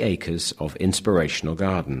 90 acres of inspirational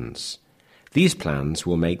gardens. These plans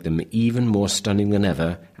will make them even more stunning than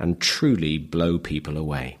ever and truly blow people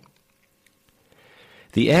away."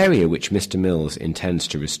 The area which Mr. Mills intends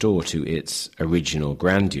to restore to its original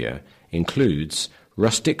grandeur includes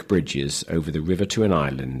rustic bridges over the river to an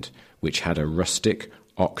island which had a rustic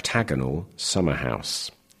octagonal summer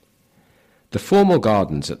house. The formal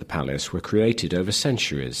gardens at the palace were created over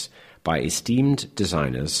centuries by esteemed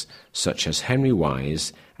designers such as Henry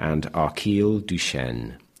Wise and Achille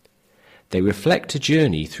Duchesne. They reflect a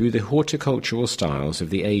journey through the horticultural styles of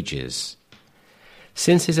the ages.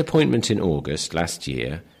 Since his appointment in August last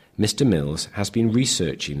year, Mr. Mills has been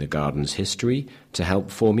researching the garden's history to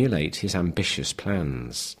help formulate his ambitious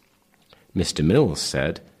plans. Mr. Mills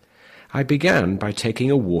said, "I began by taking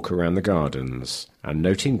a walk around the gardens and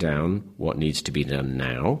noting down what needs to be done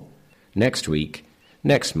now, next week,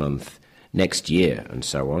 next month, next year, and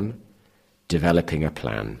so on, developing a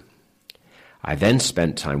plan. I then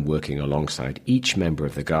spent time working alongside each member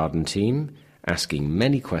of the garden team, asking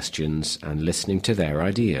many questions and listening to their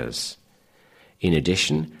ideas. In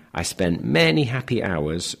addition, I spent many happy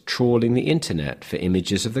hours trawling the internet for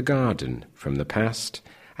images of the garden from the past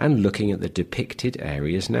and looking at the depicted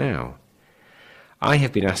areas now. I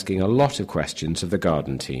have been asking a lot of questions of the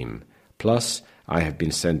garden team, plus I have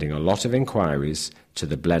been sending a lot of inquiries to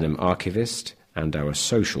the Blenheim archivist and our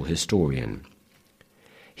social historian."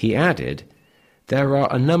 He added, "There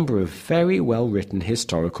are a number of very well-written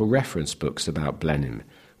historical reference books about Blenheim,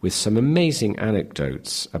 with some amazing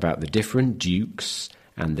anecdotes about the different dukes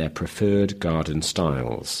and their preferred garden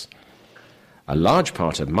styles. A large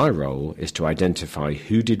part of my role is to identify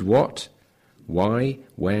who did what, why,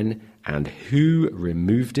 when, and who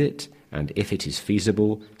removed it, and if it is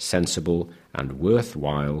feasible, sensible, and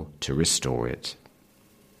worthwhile to restore it."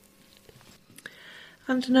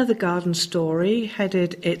 And another garden story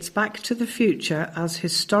headed "It's Back to the Future as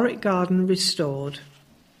Historic Garden Restored."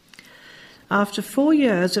 After 4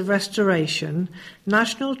 years of restoration,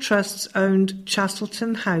 National Trust's owned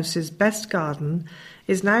Chastleton House's best garden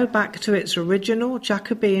is now back to its original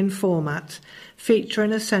Jacobean format,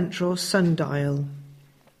 featuring a central sundial.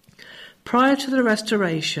 Prior to the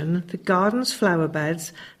restoration, the garden's flower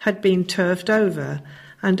beds had been turfed over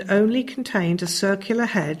and only contained a circular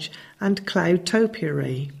hedge and cloud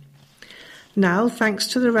topiary. Now, thanks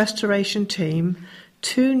to the restoration team,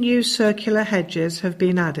 2 new circular hedges have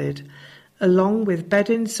been added, along with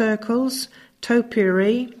bed-in circles,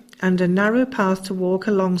 topiary, and a narrow path to walk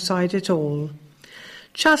alongside it all.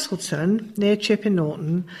 Chastleton, near Chipping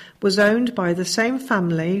Norton, was owned by the same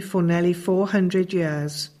family for nearly 400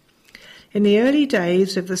 years. In the early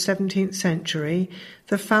days of the 17th century,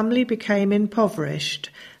 the family became impoverished,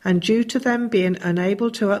 and due to them being unable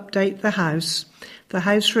to update the house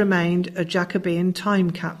remained a Jacobean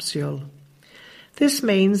time capsule. This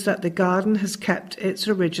means that the garden has kept its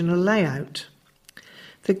original layout.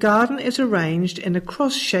 The garden is arranged in a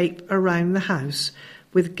cross shape around the house,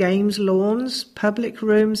 with games lawns, public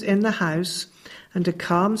rooms in the house, and a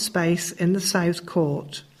calm space in the south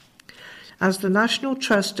court. As the National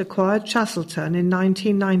Trust acquired Chastleton in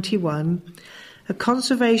 1991, a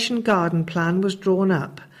conservation garden plan was drawn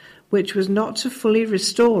up, which was not to fully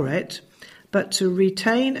restore it, but to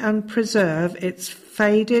retain and preserve its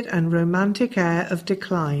faded and romantic air of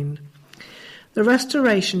decline. The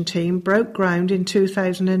restoration team broke ground in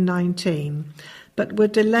 2019, but were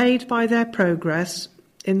delayed by their progress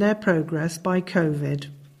by COVID.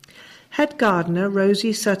 Head gardener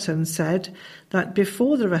Rosie Sutton said that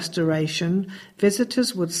before the restoration,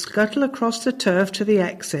 visitors would scuttle across the turf to the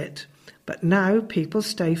exit, but now people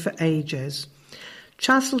stay for ages.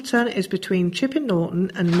 Chastleton is between Chipping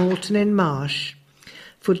Norton and Moreton in Marsh.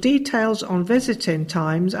 For details on visiting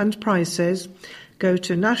times and prices, go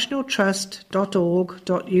to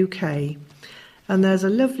nationaltrust.org.uk. And there's a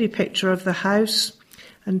lovely picture of the house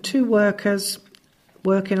and 2 workers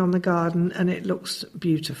working on the garden, and it looks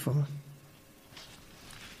beautiful.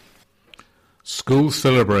 School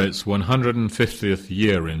celebrates 150th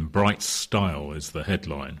year in bright style is the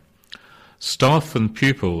headline. Staff and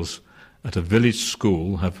pupils at a village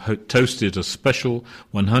school have toasted a special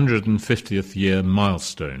 150th year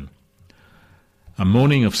milestone. A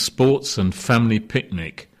morning of sports and family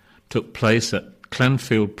picnic took place at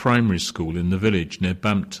Clanfield Primary School in the village near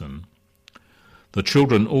Bampton. The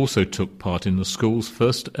children also took part in the school's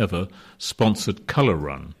first ever sponsored colour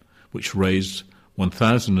run, which raised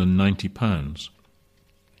 £1,090.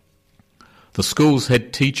 The school's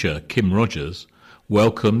head teacher, Kim Rogers,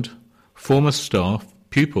 welcomed former staff,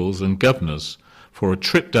 pupils and governors for a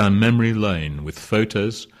trip down memory lane with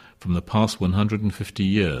photos from the past 150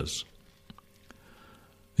 years.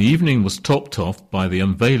 The evening was topped off by the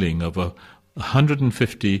unveiling of a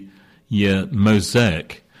 150-year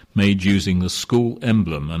mosaic made using the school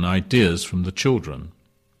emblem and ideas from the children.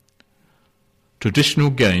 Traditional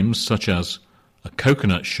games such as a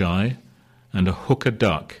coconut shy and a hooker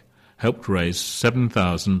duck helped raise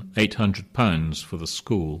 £7,800 for the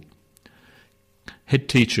school. head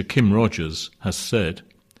teacher Kim Rogers has said,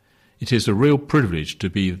 "It is a real privilege to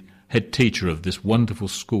be head teacher of this wonderful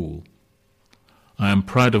school. I am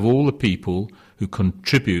proud of all the people who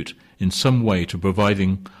contribute in some way to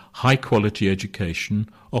providing high-quality education,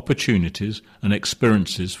 opportunities and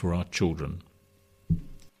experiences for our children."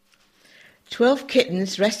 12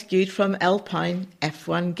 kittens rescued from Alpine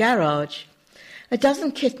F1 garage. A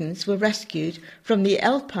dozen kittens were rescued from the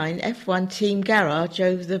Alpine F1 team garage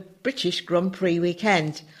over the British Grand Prix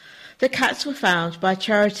weekend. The cats were found by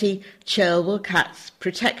charity Cherwell Cats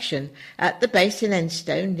Protection at the base in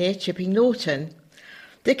Enstone near Chipping Norton.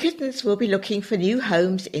 The kittens will be looking for new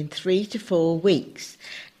homes in 3 to 4 weeks.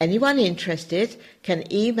 Anyone interested can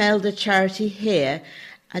email the charity here,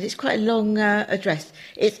 and it's quite a long address.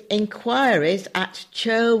 It's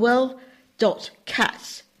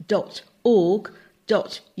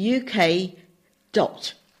inquiries@cherwell.cats.org.uk.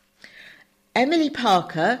 Emily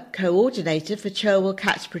Parker, coordinator for Cherwell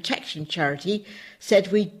Cats Protection Charity,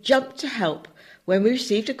 said we jumped to help when we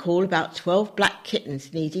received a call about 12 black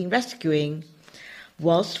kittens needing rescuing.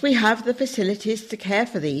 Whilst we have the facilities to care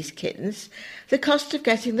for these kittens, the cost of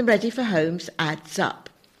getting them ready for homes adds up.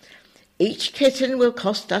 Each kitten will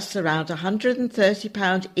cost us around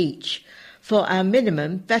 £130 each for our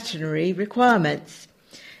minimum veterinary requirements.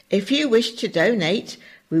 If you wish to donate,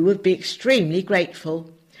 we would be extremely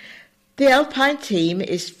grateful. The Alpine team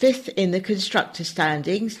is 5th in the constructor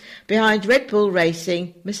standings, behind Red Bull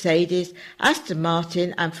Racing, Mercedes, Aston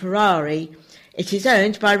Martin and Ferrari. It is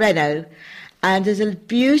owned by Renault, and there's a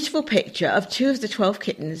beautiful picture of 2 of the 12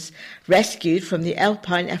 kittens rescued from the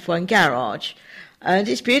Alpine F1 garage. And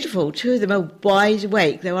it's beautiful. 2 of them are wide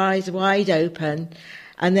awake, their eyes are wide open,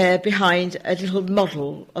 and they're behind a little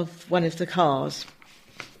model of one of the cars.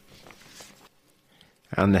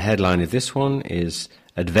 And the headline of this one is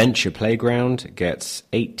Adventure Playground gets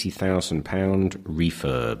 £80,000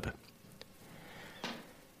 refurb.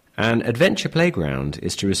 An Adventure Playground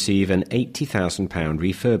is to receive an £80,000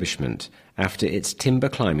 refurbishment after its timber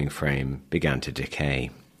climbing frame began to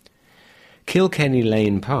decay. Kilkenny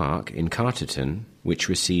Lane Park in Carterton, which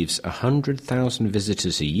receives 100,000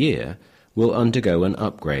 visitors a year, will undergo an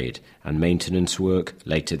upgrade and maintenance work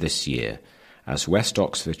later this year, as West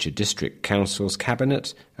Oxfordshire District Council's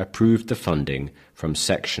Cabinet approved the funding from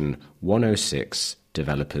Section 106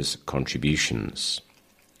 Developers' Contributions.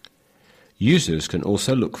 Users can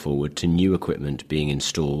also look forward to new equipment being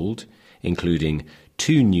installed, including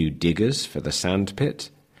 2 new diggers for the sandpit,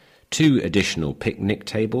 2 additional picnic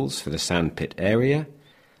tables for the sandpit area,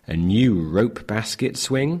 a new rope basket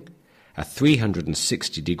swing, a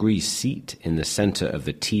 360-degree seat in the centre of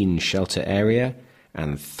the teen shelter area,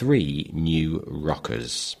 and 3 new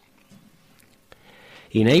rockers.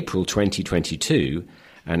 In April 2022,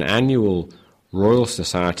 an annual Royal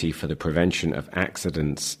Society for the Prevention of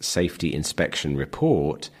Accidents Safety Inspection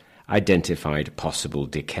report identified possible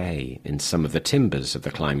decay in some of the timbers of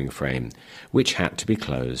the climbing frame, which had to be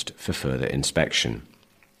closed for further inspection.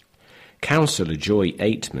 Councillor Joy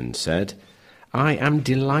Aitman said, "I am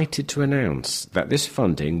delighted to announce that this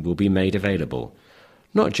funding will be made available,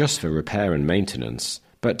 not just for repair and maintenance,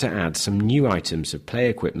 but to add some new items of play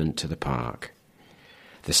equipment to the park.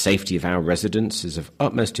 The safety of our residents is of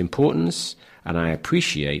utmost importance, and I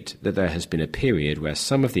appreciate that there has been a period where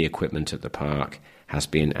some of the equipment at the park has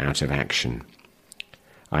been out of action.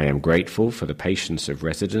 I am grateful for the patience of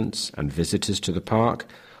residents and visitors to the park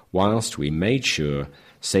whilst we made sure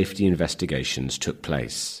safety investigations took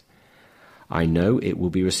place. I know it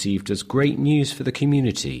will be received as great news for the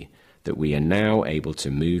community that we are now able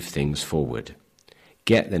to move things forward,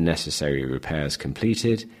 get the necessary repairs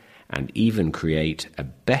completed, and even create a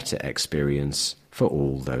better experience for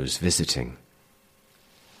all those visiting."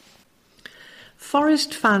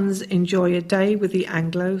 Forest fans enjoy a day with the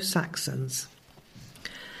Anglo-Saxons.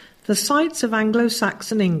 The sights of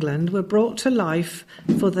Anglo-Saxon England were brought to life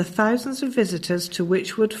for the thousands of visitors to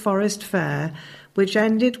Wychwood Forest Fair, which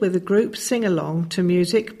ended with a group sing-along to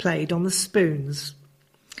music played on the spoons.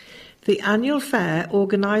 The annual fair,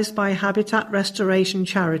 organised by Habitat Restoration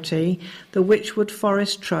charity, the Wychwood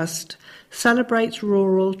Forest Trust, celebrates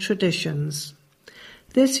rural traditions.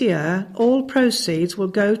 This year, all proceeds will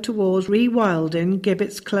go towards rewilding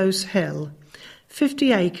Gibbets Close Hill,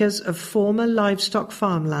 50 acres of former livestock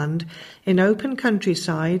farmland in open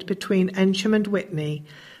countryside between Ensham and Witney,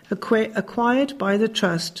 acquired by the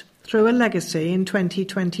Trust through a legacy in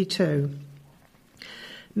 2022.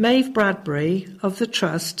 Maeve Bradbury of the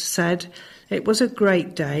Trust said, "It was a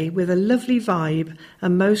great day with a lovely vibe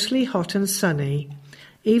and mostly hot and sunny.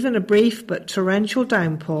 Even a brief but torrential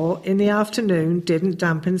downpour in the afternoon didn't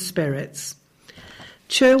dampen spirits.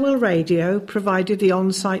 Cherwell Radio provided the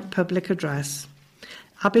on-site public address.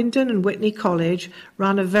 Abingdon and Witney College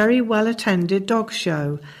ran a very well-attended dog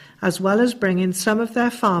show, as well as bringing some of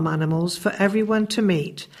their farm animals for everyone to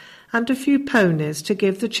meet, and a few ponies to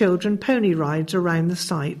give the children pony rides around the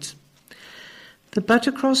site. The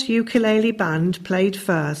Buttercross Ukulele Band played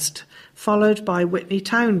first, followed by Witney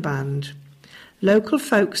Town Band. Local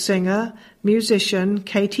folk singer, musician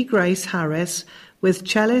Katie Grace Harris with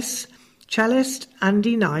cellist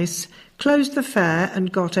Andy Nice closed the fair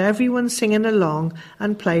and got everyone singing along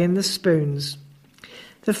and playing the spoons.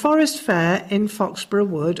 The Forest Fair in Foxborough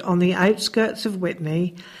Wood, on the outskirts of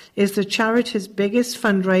Witney, is the charity's biggest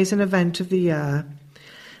fundraising event of the year.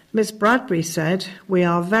 Miss Bradbury said, "We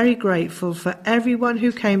are very grateful for everyone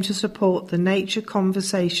who came to support the nature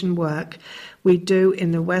conservation work we do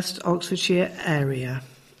in the West Oxfordshire area."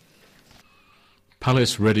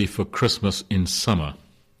 Palace ready for Christmas in summer.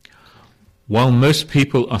 While most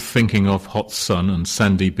people are thinking of hot sun and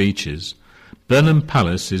sandy beaches, Blenheim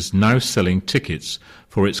Palace is now selling tickets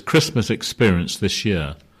for its Christmas experience this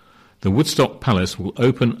year. The Woodstock Palace will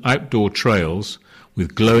open outdoor trails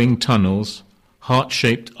with glowing tunnels,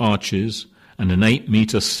 heart-shaped arches, and an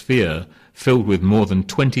 8-metre sphere filled with more than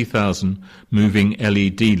 20,000 moving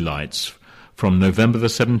LED lights from November the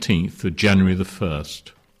 17th to January the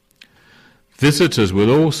 1st. Visitors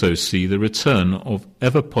will also see the return of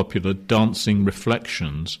ever-popular dancing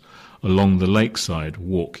reflections along the lakeside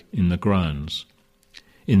walk in the grounds.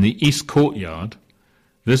 In the East Courtyard,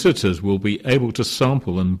 visitors will be able to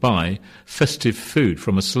sample and buy festive food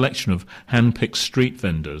from a selection of hand-picked street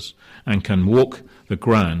vendors and can walk the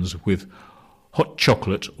grounds with hot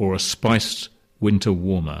chocolate or a spiced winter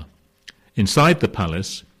warmer. Inside the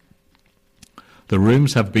palace, the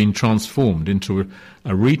rooms have been transformed into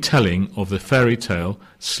a retelling of the fairy tale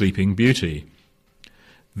Sleeping Beauty.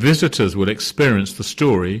 Visitors will experience the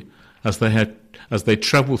story as they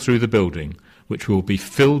travel through the building, which will be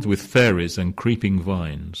filled with fairies and creeping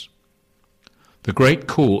vines. The Great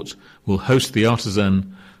Court will host the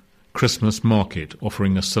artisan Christmas market,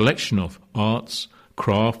 offering a selection of arts,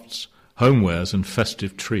 crafts, homewares and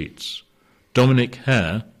festive treats. Dominic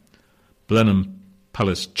Hare, Blenheim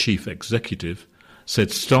Palace Chief Executive,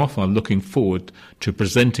 said staff are looking forward to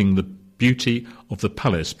presenting the beauty of the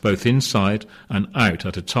palace both inside and out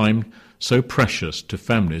at a time so precious to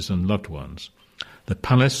families and loved ones. The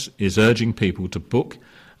palace is urging people to book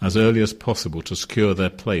as early as possible to secure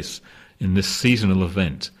their place in this seasonal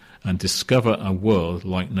event and discover a world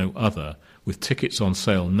like no other, with tickets on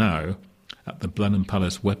sale now at the Blenheim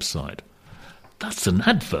Palace website. That's an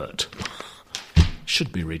advert.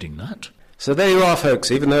 Should be reading that. So there you are, folks.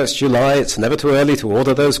 Even though it's July, it's never too early to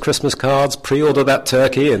order those Christmas cards, pre-order that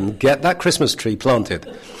turkey, and get that Christmas tree planted.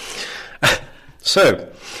 So,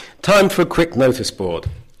 time for a quick notice board.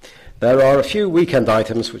 There are a few weekend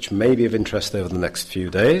items which may be of interest over the next few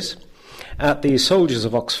days. At the Soldiers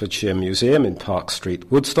of Oxfordshire Museum in Park Street,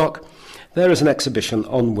 Woodstock, there is an exhibition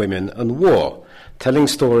on women and war, telling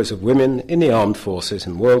stories of women in the armed forces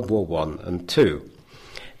in World War I and II.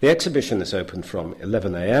 The exhibition is open from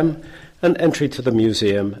 11 a.m, and entry to the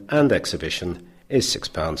museum and exhibition is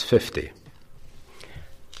 £6.50.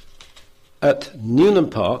 At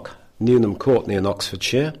Newnham Park, Newnham Courtney in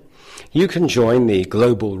Oxfordshire, you can join the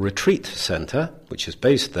Global Retreat Centre, which is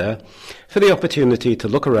based there, for the opportunity to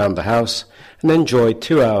look around the house and enjoy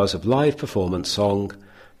 2 hours of live performance song,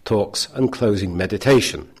 talks and closing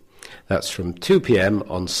meditation. That's from 2 p.m.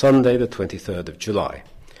 on Sunday the 23rd of July.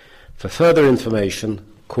 For further information,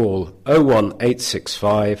 call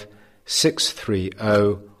 01865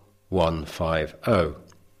 630 150.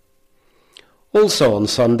 Also on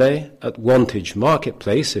Sunday, at Wantage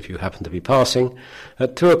Marketplace, if you happen to be passing,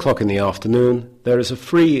 at 2 o'clock in the afternoon, there is a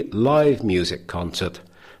free live music concert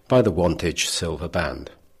by the Wantage Silver Band.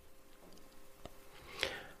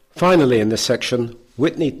 Finally, in this section,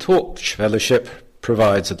 Witney Torch Fellowship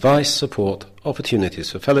provides advice, support,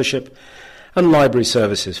 opportunities for fellowship, and library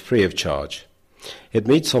services free of charge. It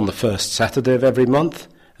meets on the first Saturday of every month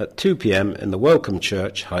at 2 p.m. in the Welcome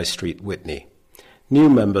Church, High Street, Witney. New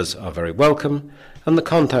members are very welcome, and the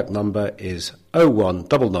contact number is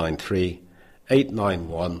 01993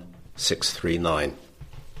 891 639.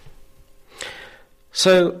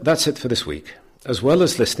 So that's it for this week. As well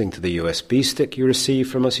as listening to the USB stick you receive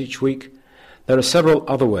from us each week, there are several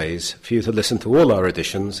other ways for you to listen to all our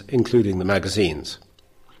editions, including the magazines.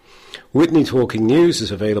 Witney Talking News is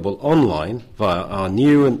available online via our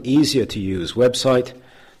new and easier-to-use website,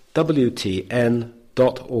 wtn.org.uk.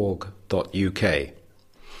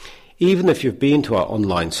 Even if you've been to our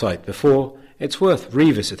online site before, It's worth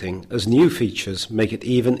revisiting as new features make it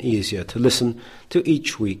even easier to listen to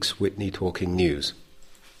each week's Whitney Talking News.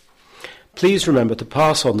 Please remember to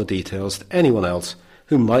pass on the details to anyone else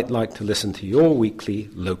who might like to listen to your weekly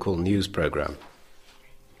local news programme.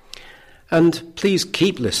 And please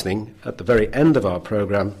keep listening at the very end of our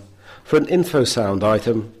programme for an InfoSound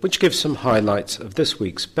item which gives some highlights of this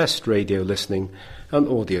week's best radio listening and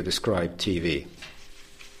audio-described TV.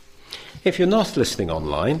 If you're not listening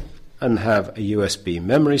online and have a USB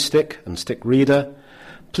memory stick and stick reader,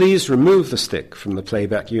 please remove the stick from the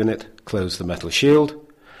playback unit, close the metal shield.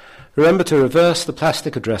 Remember to reverse the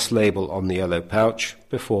plastic address label on the yellow pouch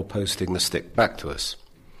before posting the stick back to us.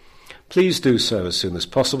 Please do so as soon as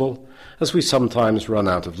possible, as we sometimes run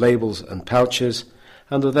out of labels and pouches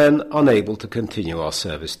and are then unable to continue our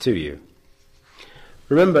service to you.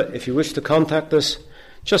 Remember, if you wish to contact us,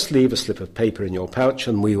 just leave a slip of paper in your pouch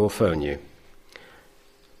and we will phone you.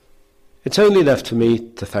 It's only left for me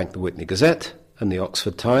to thank the Whitney Gazette and the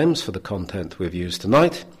Oxford Times for the content we've used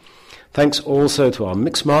tonight. Thanks also to our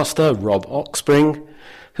mixmaster, Rob Oxspring,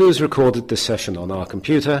 who has recorded this session on our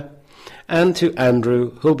computer, and to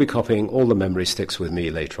Andrew, who'll be copying all the memory sticks with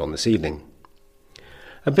me later on this evening.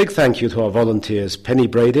 A big thank you to our volunteers Penny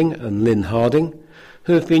Brading and Lynn Harding,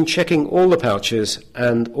 who have been checking all the pouches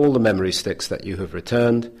and all the memory sticks that you have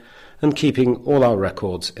returned and keeping all our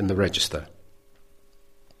records in the register.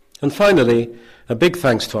 And finally, a big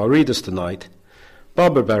thanks to our readers tonight,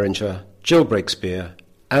 Barbara Beringer, Jill Breakspear,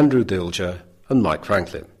 Andrew Dilger and Mike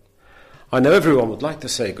Franklin. I know everyone would like to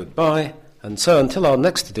say goodbye, and so until our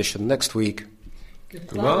next edition next week,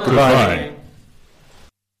 Goodbye. Goodbye.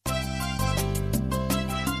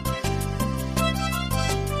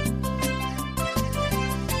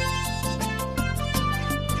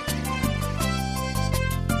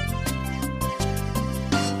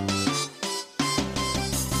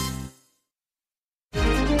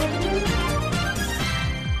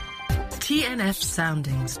 TNF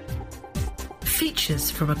Soundings. Features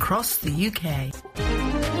from across the UK.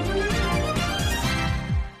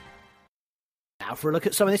 Now for a look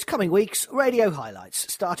at some of this coming week's radio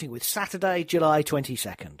highlights, starting with Saturday, July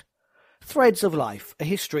 22nd. Threads of Life, a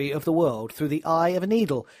history of the world through the eye of a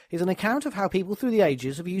needle, is an account of how people through the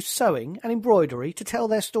ages have used sewing and embroidery to tell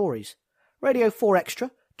their stories. Radio 4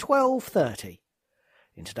 Extra, 12:30.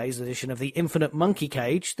 In today's edition of The Infinite Monkey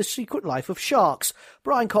Cage, The Secret Life of Sharks,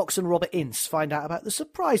 Brian Cox and Robert Ince find out about the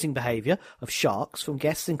surprising behaviour of sharks from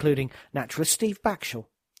guests including naturalist Steve Backshall.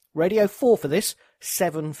 Radio 4 for this,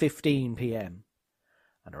 7:15pm.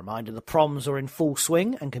 And a reminder the proms are in full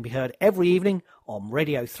swing and can be heard every evening on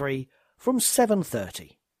Radio 3 from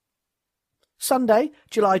 7:30. Sunday,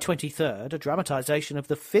 July 23rd, a dramatisation of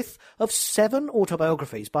the fifth of 7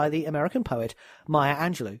 autobiographies by the American poet Maya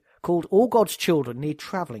Angelou, called All God's Children Need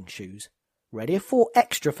Travelling Shoes. Radio 4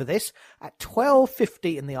 Extra for this at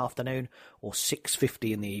 12:50 in the afternoon or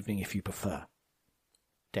 6:50 in the evening if you prefer.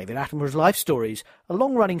 David Attenborough's Life Stories, a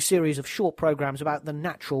long-running series of short programmes about the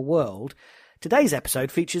natural world. Today's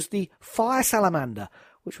episode features the fire salamander,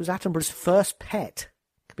 which was Attenborough's first pet.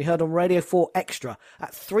 It can be heard on Radio 4 Extra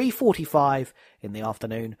at 3:45 in the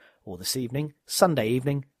afternoon or this evening, Sunday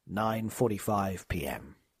evening,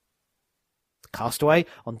 9:45pm. Castaway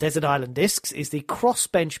on Desert Island Discs is the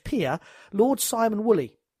Crossbench Pier, Lord Simon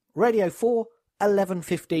Woolley. Radio 4,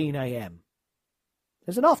 11:15am.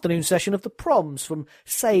 There's an afternoon session of the Proms from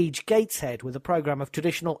Sage Gateshead with a programme of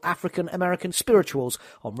traditional African-American spirituals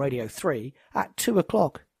on Radio 3 at 2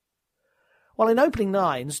 o'clock. While in opening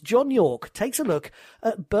nines, John York takes a look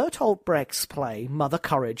at Bertolt Brecht's play Mother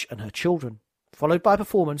Courage and Her Children, followed by a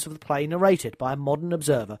performance of the play narrated by a modern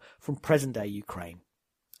observer from present-day Ukraine.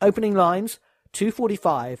 Opening lines,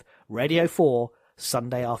 2:45, Radio 4,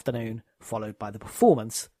 Sunday afternoon, followed by the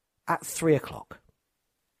performance at 3 o'clock.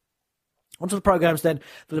 On to the programmes then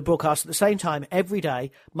that are broadcast at the same time every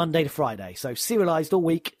day, Monday to Friday, so serialised all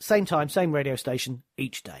week, same time, same radio station,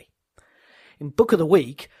 each day. In Book of the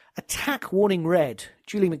Week, Attack Warning Red,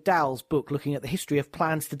 Julie McDowell's book looking at the history of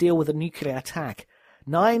plans to deal with a nuclear attack.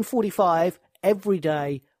 9:45, every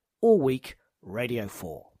day, all week, Radio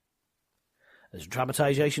 4. There's a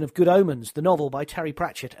dramatisation of Good Omens, the novel by Terry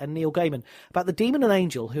Pratchett and Neil Gaiman, about the demon and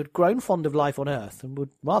angel who had grown fond of life on Earth and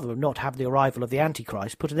would rather not have the arrival of the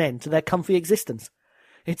Antichrist put an end to their comfy existence.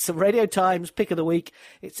 It's a Radio Times Pick of the Week.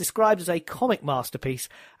 It's described as a comic masterpiece,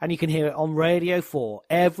 and you can hear it on Radio 4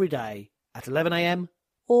 every day at 11am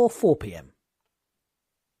or 4pm.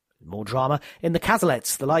 More drama in The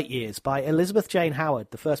Casalets, The Light Years by Elizabeth Jane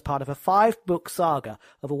Howard, the first part of a 5-book saga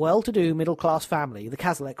of a well-to-do middle-class family, The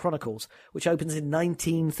Casalet Chronicles, which opens in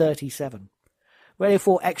 1937. Radio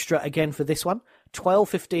 4 Extra again for this one,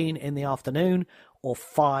 12:15 in the afternoon or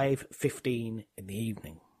 5:15 in the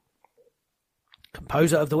evening.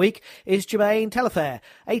 Composer of the week is Jermaine Telfair,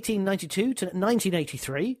 1892 to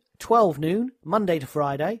 1983, 12 noon, Monday to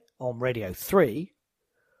Friday, on Radio 3.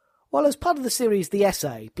 While as part of the series The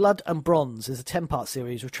Essay, Blood and Bronze is a 10-part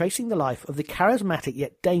series retracing the life of the charismatic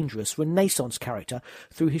yet dangerous Renaissance character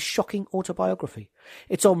through his shocking autobiography.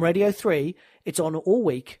 It's on Radio 3, it's on all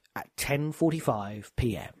week at 10:45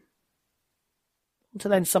 p.m. To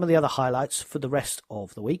then some of the other highlights for the rest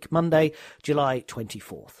of the week. Monday, July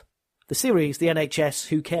 24th. The series, The NHS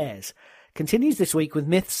Who Cares?, continues this week with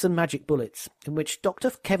Myths and Magic Bullets, in which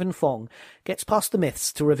Dr. Kevin Fong gets past the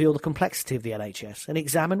myths to reveal the complexity of the NHS and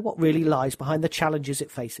examine what really lies behind the challenges it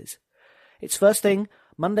faces. It's first thing,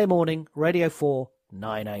 Monday morning, Radio 4,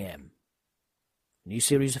 9 a.m. A new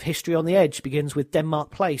series of History on the Edge begins with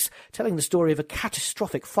Denmark Place, telling the story of a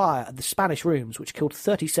catastrophic fire at the Spanish Rooms which killed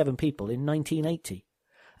 37 people in 1980.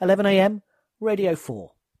 11 a.m, Radio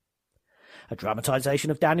 4. A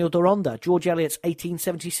dramatisation of Daniel Deronda, George Eliot's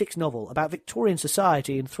 1876 novel about Victorian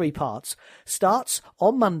society in 3 parts, starts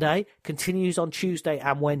on Monday, continues on Tuesday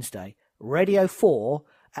and Wednesday. Radio 4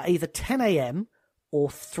 at either 10 a.m. or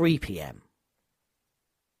 3 p.m.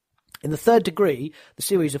 In The Third Degree, the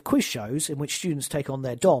series of quiz shows in which students take on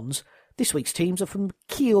their dons, this week's teams are from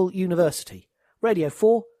Keele University. Radio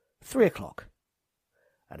 4, 3 o'clock.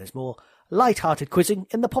 And there's more light-hearted quizzing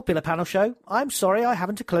in the popular panel show, I'm Sorry I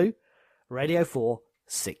Haven't a Clue. Radio 4,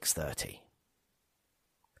 6:30.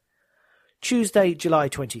 Tuesday, July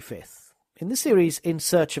 25th. In the series In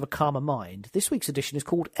Search of a Calmer Mind, this week's edition is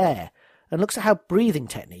called Air and looks at how breathing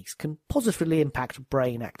techniques can positively impact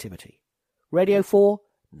brain activity. Radio 4,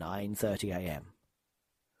 9:30 a.m.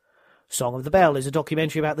 Song of the Bell is a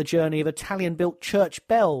documentary about the journey of Italian-built church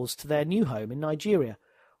bells to their new home in Nigeria.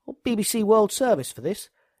 Or BBC World Service for this,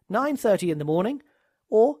 9:30 in the morning,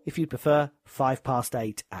 or, if you'd prefer,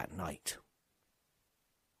 8:05 at night.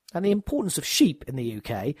 And the importance of sheep in the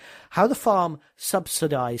UK, how the farm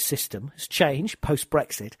subsidised system has changed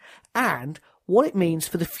post-Brexit, and what it means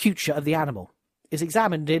for the future of the animal, is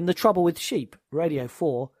examined in The Trouble with Sheep, Radio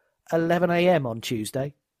 4, 11 a.m. on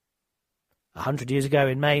Tuesday. 100 years ago,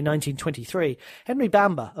 in May 1923, Henry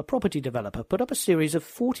Bamber, a property developer, put up a series of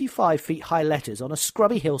 45-feet-high letters on a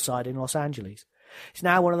scrubby hillside in Los Angeles. It's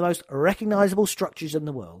now one of the most recognisable structures in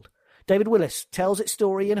the world. David Willis tells its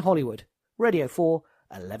story in Hollywood. Radio 4,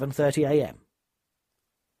 11:30 a.m.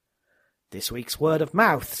 This week's Word of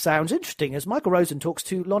Mouth sounds interesting as Michael Rosen talks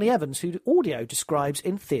to Lonnie Evans, who audio describes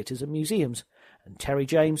in theatres and museums, and Terry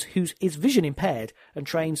James, who is vision impaired and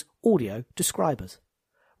trains audio describers.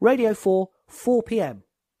 Radio 4, 4 p.m.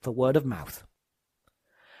 for Word of Mouth.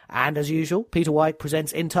 And as usual, Peter White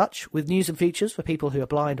presents In Touch with news and features for people who are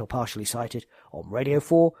blind or partially sighted on Radio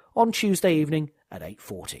 4 on Tuesday evening at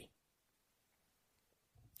 8:40.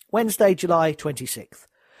 Wednesday, July 26th.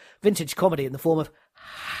 Vintage comedy in the form of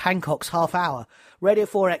Hancock's Half Hour. Radio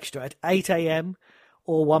 4 Extra at 8 a.m.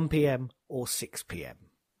 or 1 p.m. or 6 p.m.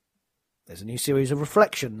 There's a new series of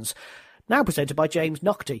reflections, now presented by James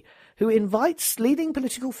Naughtie, who invites leading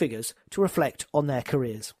political figures to reflect on their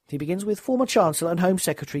careers. He begins with former Chancellor and Home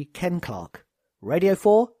Secretary Ken Clarke. Radio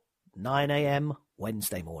 4, 9 a.m.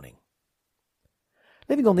 Wednesday morning.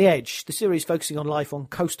 Living on the Edge, the series focusing on life on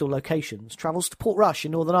coastal locations, travels to Portrush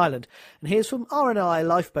in Northern Ireland and hears from RNLI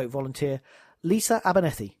lifeboat volunteer Lisa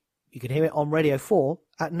Abernethy. You can hear it on Radio 4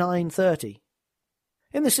 at 9:30.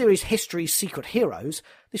 In the series History's Secret Heroes,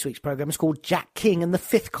 this week's programme is called Jack King and the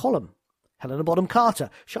Fifth Column. Helena Bonham Carter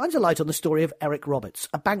shines a light on the story of Eric Roberts,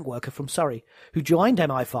 a bank worker from Surrey, who joined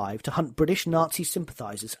MI5 to hunt British Nazi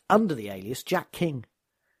sympathisers under the alias Jack King.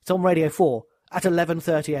 It's on Radio 4 at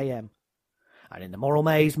 11:30 a.m. And in the Moral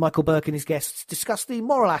Maze, Michael Burke and his guests discuss the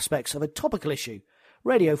moral aspects of a topical issue.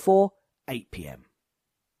 Radio 4, 8 p.m.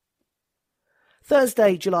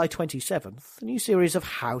 Thursday, July 27th, a new series of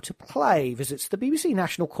How to Play visits the BBC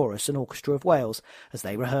National Chorus and Orchestra of Wales as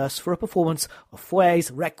they rehearse for a performance of Fouet's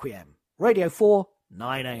Requiem. Radio 4,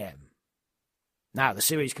 9 a.m. Now, the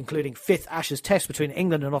series concluding 5th Ashes Test between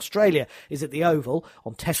England and Australia is at the Oval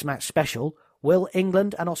on Test Match Special. Will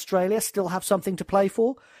England and Australia still have something to play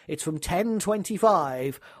for? It's from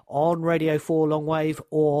 10:25 on Radio 4 Longwave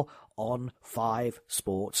or on 5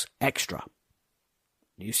 Sports Extra.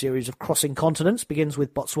 New series of Crossing Continents begins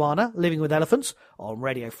with Botswana, Living with Elephants, on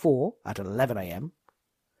Radio 4 at 11 a.m.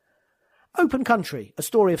 Open Country, a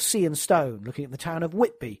story of sea and stone, looking at the town of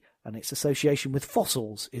Whitby and its association with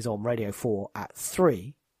fossils, is on Radio 4 at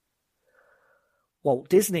 3. Walt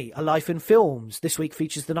Disney, A Life in Films, this week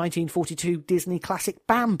features the 1942 Disney classic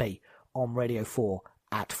Bambi on Radio 4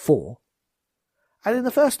 at 4. And in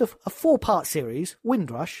the first of a 4-part series,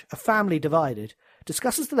 Windrush, A Family Divided,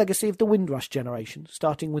 discusses the legacy of the Windrush generation,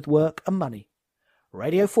 starting with work and money.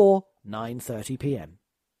 Radio 4, 9:30pm.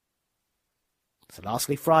 So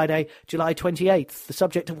lastly, Friday, July 28th, the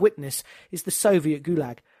subject of Witness is the Soviet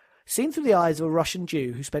Gulag, seen through the eyes of a Russian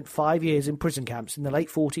Jew who spent 5 years in prison camps in the late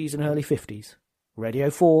 40s and early 50s.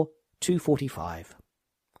 Radio 4, 2:45.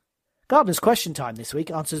 Gardener's Question Time this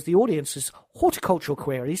week answers the audience's horticultural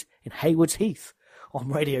queries in Haywards Heath on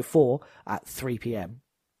Radio 4 at 3pm.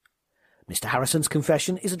 Mr. Harrison's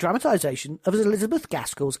Confession is a dramatisation of Elizabeth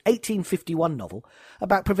Gaskell's 1851 novel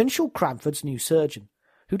about Provincial Cranford's new surgeon,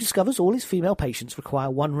 who discovers all his female patients require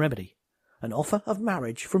one remedy, an offer of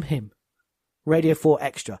marriage from him. Radio 4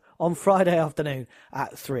 Extra on Friday afternoon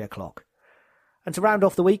at 3 o'clock. And to round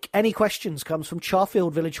off the week, Any Questions comes from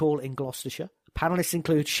Charfield Village Hall in Gloucestershire. Panellists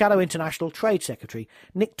include Shadow International Trade Secretary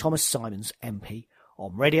Nick Thomas-Simons, MP,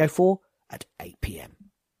 on Radio 4 at 8pm.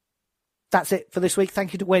 That's it for this week.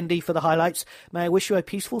 Thank you to Wendy for the highlights. May I wish you a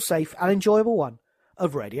peaceful, safe and enjoyable one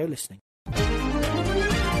of radio listening.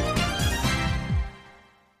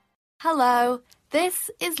 Hello, this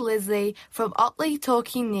is Lizzie from Otley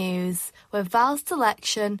Talking News with Val's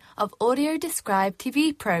selection of audio-described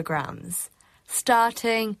TV programmes,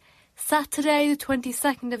 starting Saturday the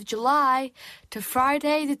 22nd of July to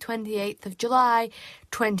Friday the 28th of July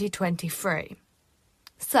 2023.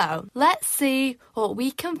 So, let's see what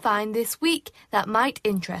we can find this week that might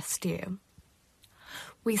interest you.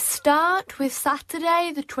 We start with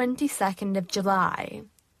Saturday the 22nd of July.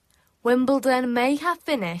 Wimbledon may have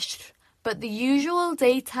finished, but the usual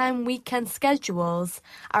daytime weekend schedules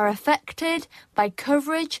are affected by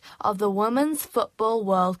coverage of the Women's Football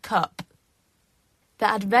World Cup.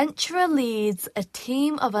 The adventurer leads a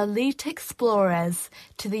team of elite explorers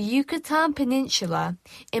to the Yucatan Peninsula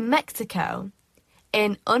in Mexico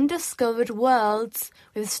in Undiscovered Worlds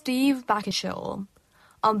with Steve Backshall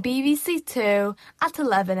on BBC Two at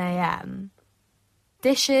 11 a.m.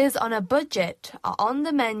 Dishes on a budget are on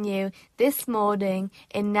the menu this morning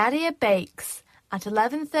in Nadia Bakes at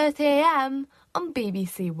 11:30 a.m. on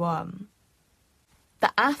BBC One.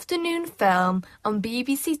 The afternoon film on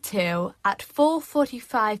BBC Two at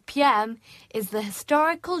 4:45 p.m. is the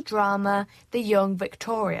historical drama The Young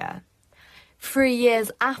Victoria. 3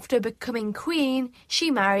 years after becoming Queen,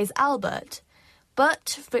 she marries Albert,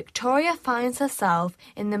 but Victoria finds herself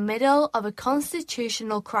in the middle of a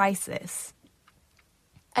constitutional crisis.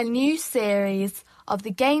 A new series of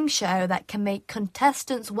the game show that can make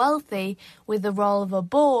contestants wealthy with the roll of a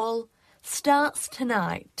ball starts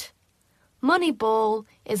tonight. Moneyball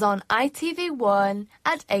is on ITV1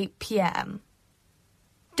 at 8 p.m.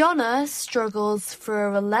 Donna struggles through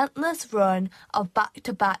a relentless run of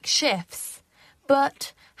back-to-back shifts,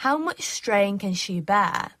 but how much strain can she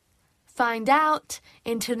bear? Find out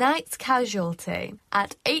in tonight's Casualty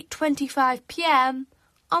at 8:25 p.m.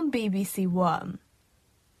 on BBC One.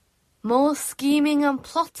 More scheming and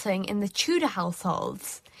plotting in the Tudor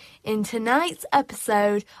households in tonight's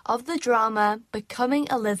episode of the drama Becoming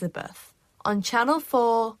Elizabeth on Channel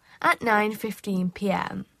 4 at 9:15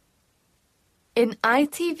 p.m. In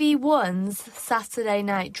ITV1's Saturday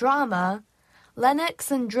night drama, Lennox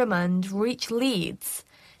and Drummond reach Leeds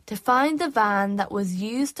to find the van that was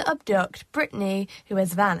used to abduct Brittany, who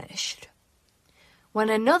has vanished. When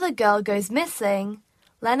another girl goes missing,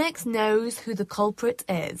 Lennox knows who the culprit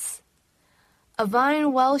is.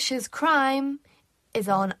 Avine Welsh's Crime is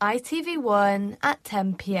on ITV1 at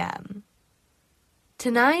 10 p.m.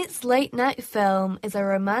 Tonight's late-night film is a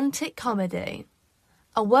romantic comedy.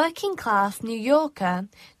 A working-class New Yorker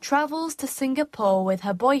travels to Singapore with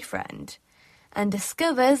her boyfriend and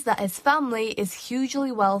discovers that his family is hugely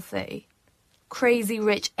wealthy. Crazy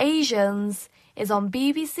Rich Asians is on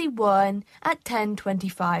BBC One at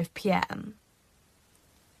 10:25 p.m.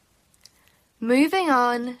 Moving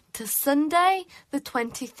on to Sunday, the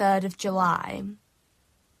 23rd of July.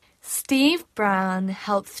 Steve Brown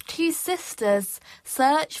helps two sisters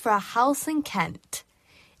search for a house in Kent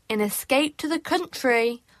in Escape to the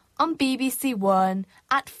Country on BBC One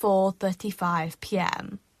at 4:35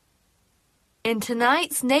 p.m. In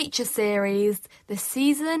tonight's nature series, the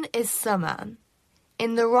season is summer.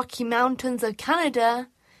 In the Rocky Mountains of Canada,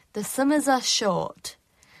 the summers are short,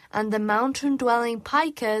 and the mountain-dwelling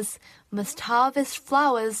pikers must harvest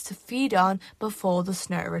flowers to feed on before the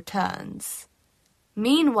snow returns.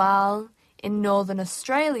 Meanwhile, in northern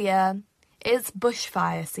Australia, it's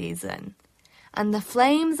bushfire season, and the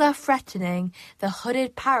flames are threatening the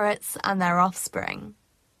hooded parrots and their offspring.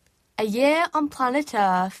 A Year on Planet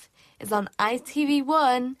Earth is on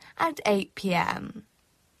ITV1 at 8 p.m.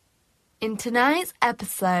 In tonight's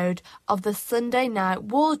episode of the Sunday night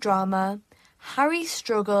war drama, Harry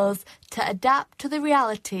struggles to adapt to the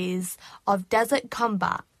realities of desert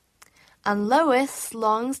combat, and Lois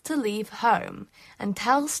longs to leave home and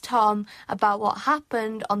tells Tom about what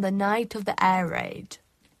happened on the night of the air raid.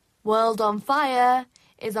 World on Fire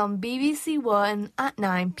is on BBC One at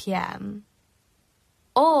 9 p.m.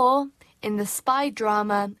 Or, in the spy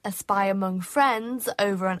drama A Spy Among Friends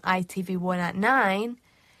over on ITV1 at 9,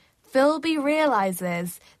 Philby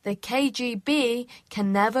realises the KGB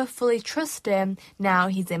can never fully trust him now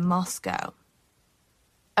he's in Moscow.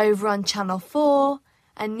 Over on Channel 4,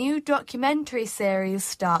 a new documentary series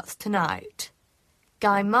starts tonight.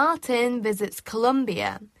 Guy Martin visits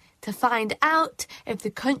Colombia to find out if the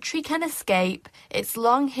country can escape its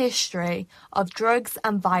long history of drugs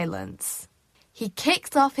and violence. He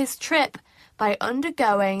kicks off his trip by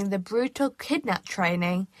undergoing the brutal kidnap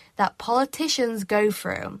training that politicians go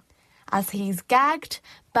through, as he's gagged,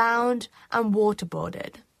 bound and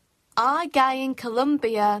waterboarded. Our Guy in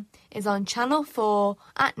Colombia is on Channel 4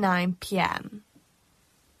 at 9 p.m.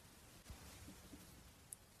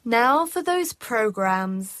 Now for those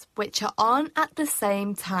programmes which are on at the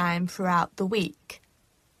same time throughout the week.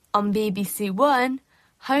 On BBC One,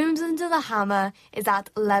 Homes Under the Hammer is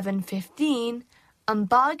at 11:15 and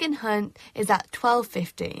Bargain Hunt is at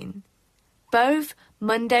 12:15. Both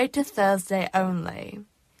Monday to Thursday only.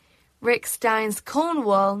 Rick Stein's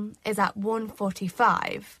Cornwall is at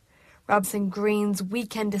 1:45. Robson Green's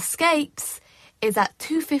Weekend Escapes is at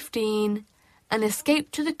 2:15 and Escape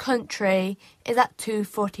to the Country is at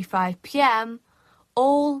 2:45 p.m,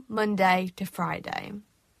 all Monday to Friday.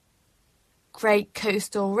 Great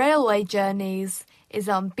Coastal Railway Journeys is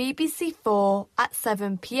on BBC 4 at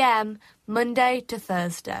 7 p.m, Monday to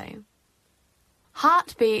Thursday.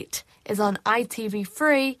 Heartbeat is on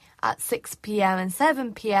ITV3 at 6 p.m. and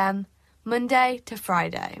 7 p.m, Monday to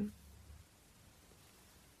Friday.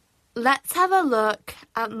 Let's have a look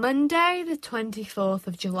at Monday the 24th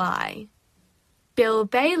of July. Bill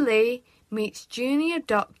Bailey meets junior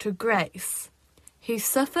Dr. Grace, who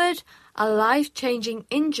suffered a life-changing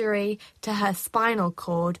injury to her spinal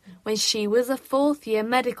cord when she was a fourth-year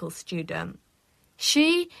medical student.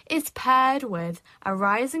 She is paired with a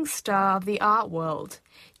rising star of the art world,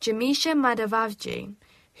 Jamisha Madhavji,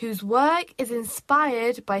 whose work is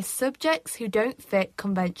inspired by subjects who don't fit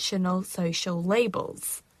conventional social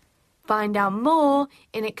labels. Find out more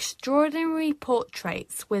in Extraordinary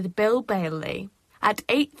Portraits with Bill Bailey at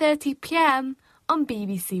 8:30 p.m. on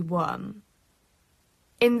BBC One.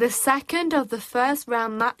 In the second of the first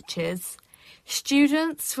round matches,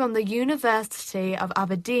 students from the University of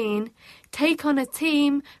Aberdeen take on a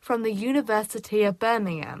team from the University of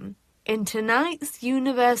Birmingham in tonight's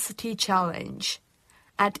University Challenge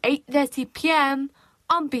at 8:30 p.m.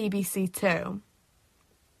 on BBC Two.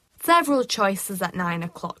 Several choices at 9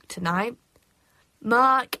 o'clock tonight.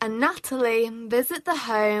 Mark and Natalie visit the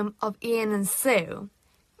home of Ian and Sue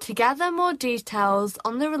to gather more details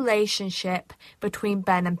on the relationship between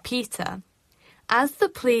Ben and Peter. As the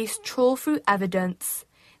police trawl through evidence,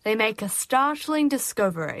 they make a startling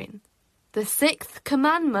discovery. The Sixth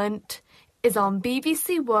Commandment is on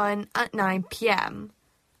BBC One at 9 p.m,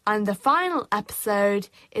 and the final episode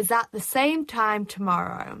is at the same time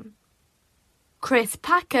tomorrow. Chris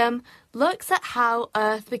Packham looks at how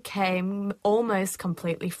Earth became almost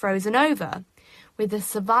completely frozen over, with the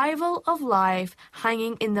survival of life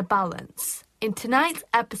hanging in the balance, in tonight's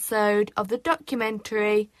episode of the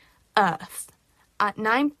documentary Earth, at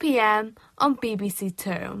 9 p.m. on BBC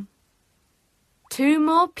Two. Two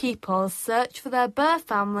more people search for their birth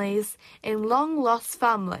families in Long Lost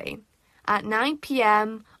Family, at 9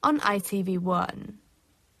 p.m. on ITV1.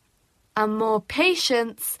 And more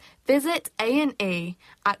patients visit A&E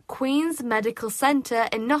at Queen's Medical Centre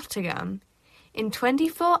in Nottingham in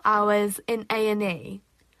 24 Hours in A&E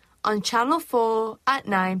on Channel 4 at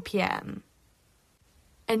 9 p.m.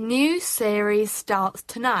 A new series starts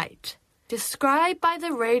tonight, described by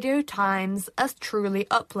the Radio Times as truly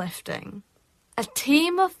uplifting. A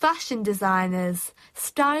team of fashion designers,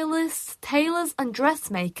 stylists, tailors and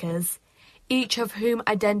dressmakers, each of whom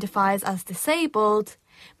identifies as disabled,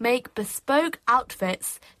 make bespoke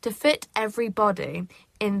outfits to fit every body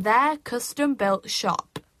in their custom-built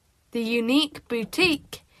shop. The Unique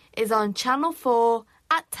Boutique is on Channel 4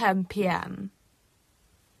 at 10 p.m.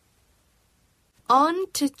 On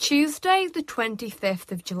to Tuesday the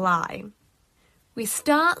 25th of July. We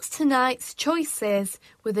start tonight's choices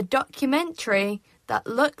with a documentary that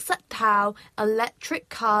looks at how electric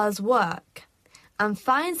cars work and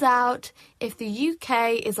finds out if the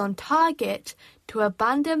UK is on target to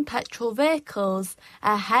abandon petrol vehicles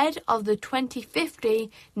ahead of the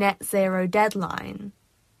 2050 net zero deadline.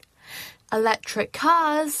 Electric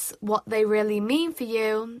cars, what they really mean for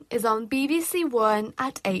you, is on BBC One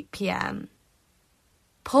at 8 p.m.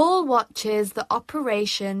 Paul watches the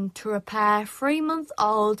operation to repair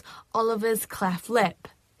 3-month-old Oliver's cleft lip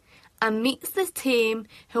and meets the team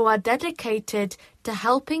who are dedicated to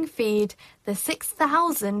helping feed the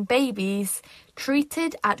 6,000 babies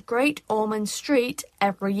treated at Great Ormond Street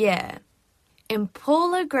every year. In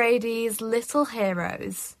Paul O'Grady's Little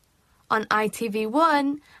Heroes, on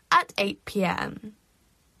ITV1 at 8 p.m.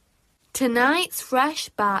 Tonight's fresh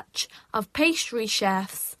batch of pastry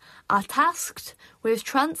chefs are tasked with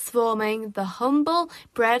transforming the humble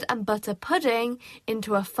bread and butter pudding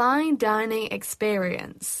into a fine dining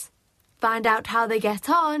experience. Find out how they get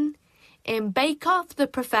on in Bake Off the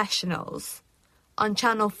Professionals on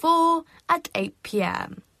Channel 4 at 8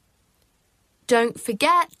 p.m. Don't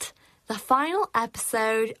forget the final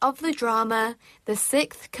episode of the drama The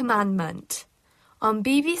Sixth Commandment on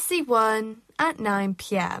BBC One at 9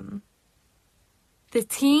 p.m. The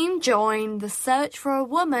team join the search for a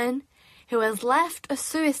woman who has left a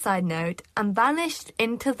suicide note and vanished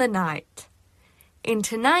into the night in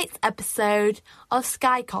tonight's episode of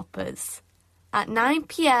Sky Coppers at 9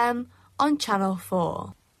 p.m. on Channel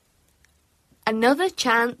 4. Another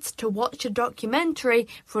chance to watch a documentary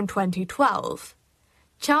from 2012,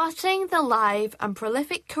 charting the life and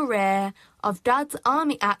prolific career of Dad's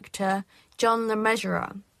Army actor John Le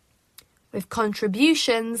Mesurier, with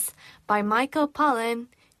contributions by Michael Palin,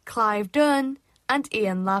 Clive Dunn and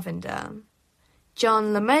Ian Lavender.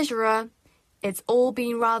 John Le Mesurier, It's All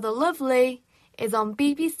Been Rather Lovely, is on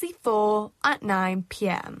BBC 4 at 9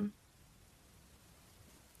 p.m.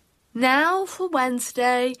 Now for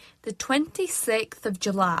Wednesday, the 26th of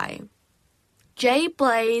July. Jay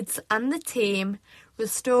Blades and the team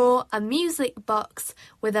restore a music box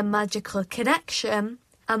with a magical connection,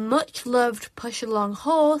 a much-loved push-along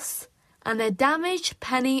horse, and a damaged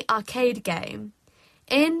penny arcade game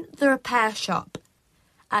in The Repair Shop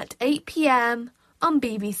at 8 p.m. on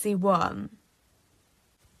BBC One.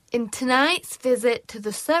 In tonight's visit to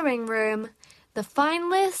the sewing room, the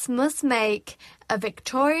finalists must make a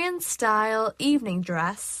Victorian-style evening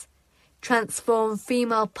dress, transform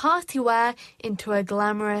female party wear into a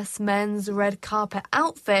glamorous men's red carpet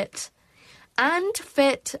outfit, and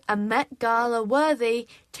fit a Met Gala-worthy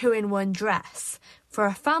 2-in-1 dress for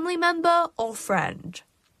a family member or friend.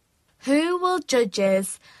 Who will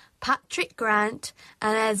judges Patrick Grant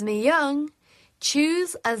and Esme Young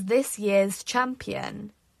choose as this year's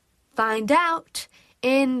champion? Find out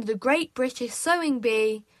in The Great British Sewing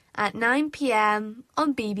Bee at 9 p.m.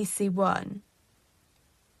 on BBC One.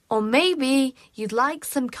 Or maybe you'd like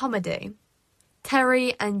some comedy.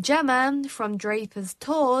 Terry and Gemma from Draper's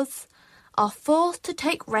Tours are forced to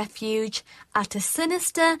take refuge at a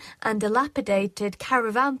sinister and dilapidated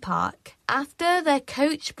caravan park after their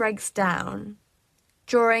coach breaks down.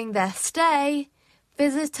 During their stay,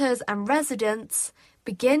 visitors and residents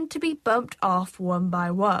begin to be bumped off one by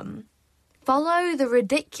one. Follow the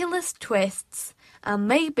ridiculous twists and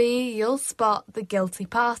maybe you'll spot the guilty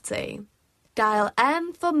party. Dial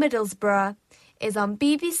M for Middlesbrough is on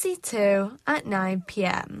BBC Two at 9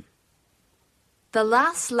 p.m. The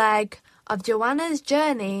last leg of Joanna's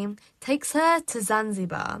journey takes her to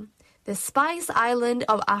Zanzibar, the spice island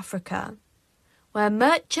of Africa, where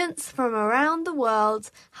merchants from around the world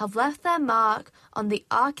have left their mark on the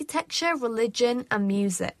architecture, religion and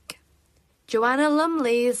music. Joanna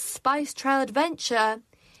Lumley's Spice Trail Adventure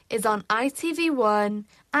is on ITV1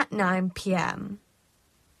 at 9 p.m.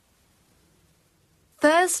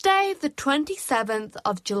 Thursday, the 27th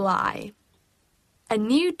of July. A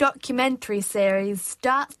new documentary series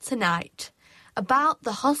starts tonight about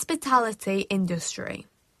the hospitality industry.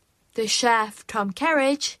 The chef, Tom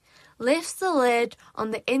Kerridge, lifts the lid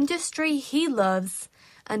on the industry he loves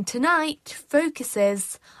and tonight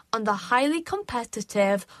focuses on the highly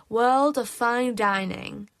competitive world of fine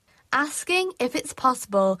dining, asking if it's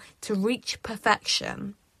possible to reach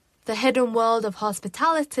perfection. The Hidden World of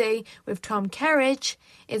Hospitality with Tom Kerridge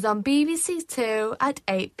is on BBC Two at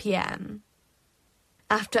 8 p.m.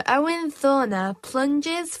 After Owen Thorner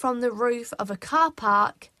plunges from the roof of a car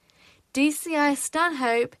park, DCI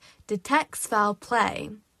Stanhope detects foul play.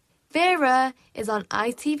 Vera is on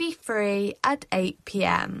ITV3 at 8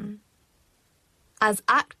 p.m. As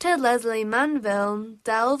actor Leslie Manville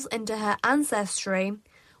delves into her ancestry,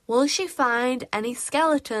 will she find any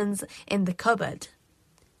skeletons in the cupboard?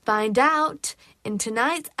 Find out in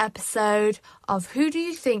tonight's episode of Who Do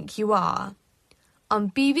You Think You Are? On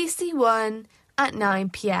BBC One at 9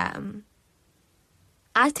 p.m.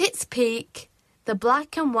 At its peak, the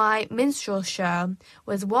black and white minstrel show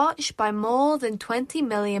was watched by more than 20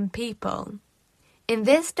 million people. In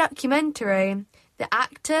this documentary, the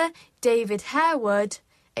actor David Harewood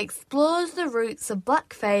explores the roots of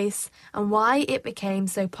blackface and why it became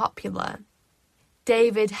so popular.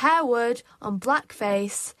 David Harewood on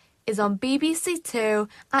blackface is on BBC Two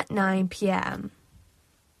at 9 p.m.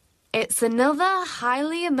 It's another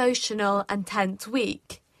highly emotional and tense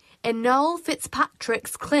week in Noel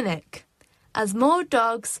Fitzpatrick's clinic, as more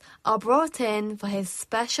dogs are brought in for his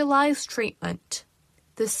specialised treatment.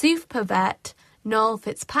 The super vet, Noel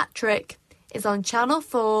Fitzpatrick, is on Channel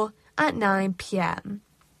 4 at 9 p.m.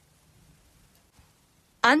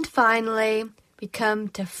 And finally, we come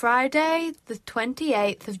to Friday, the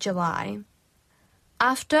 28th of July.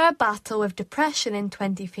 After a battle with depression in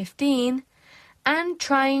 2015 and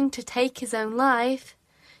trying to take his own life,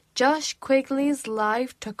 Josh Quigley's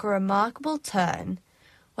life took a remarkable turn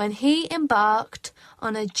when he embarked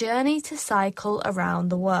on a journey to cycle around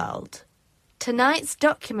the world. Tonight's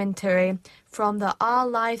documentary from the Our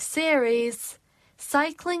Life series,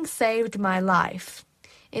 Cycling Saved My Life,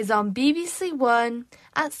 is on BBC One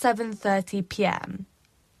at 7:30 p.m.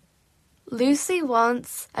 Lucy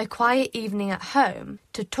wants a quiet evening at home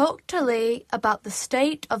to talk to Lee about the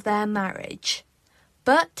state of their marriage,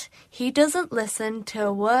 but he doesn't listen to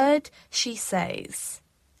a word she says.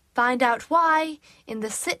 Find out why in the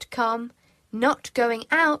sitcom Not Going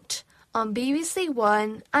Out on BBC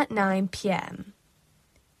One at 9 p.m.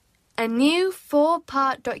 A new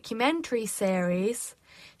 4-part documentary series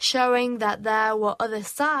showing that there were other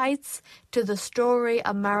sides to the story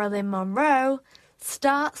of Marilyn Monroe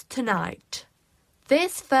starts tonight.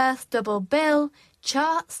 This first double bill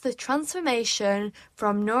charts the transformation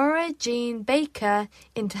from Nora Jean Baker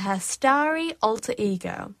into her starry alter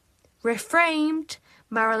ego. Reframed,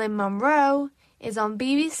 Marilyn Monroe is on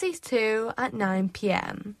BBC Two at 9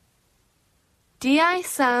 p.m. D.I.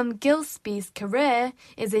 Sam Gillespie's career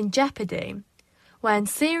is in jeopardy when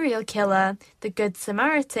serial killer the Good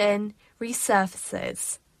Samaritan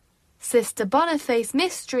resurfaces. Sister Boniface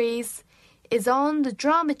Mysteries is on the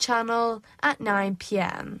Drama Channel at 9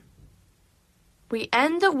 p.m. We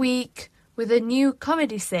end the week with a new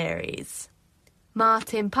comedy series.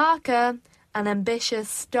 Martin Parker, an ambitious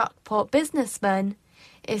Stockport businessman,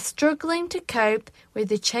 is struggling to cope with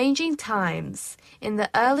the changing times in the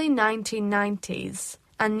early 1990s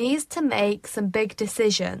and needs to make some big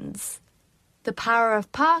decisions. The Power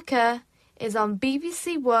of Parker is on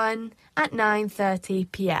BBC One at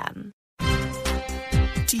 9:30 p.m.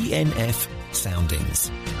 DNF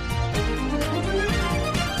Soundings.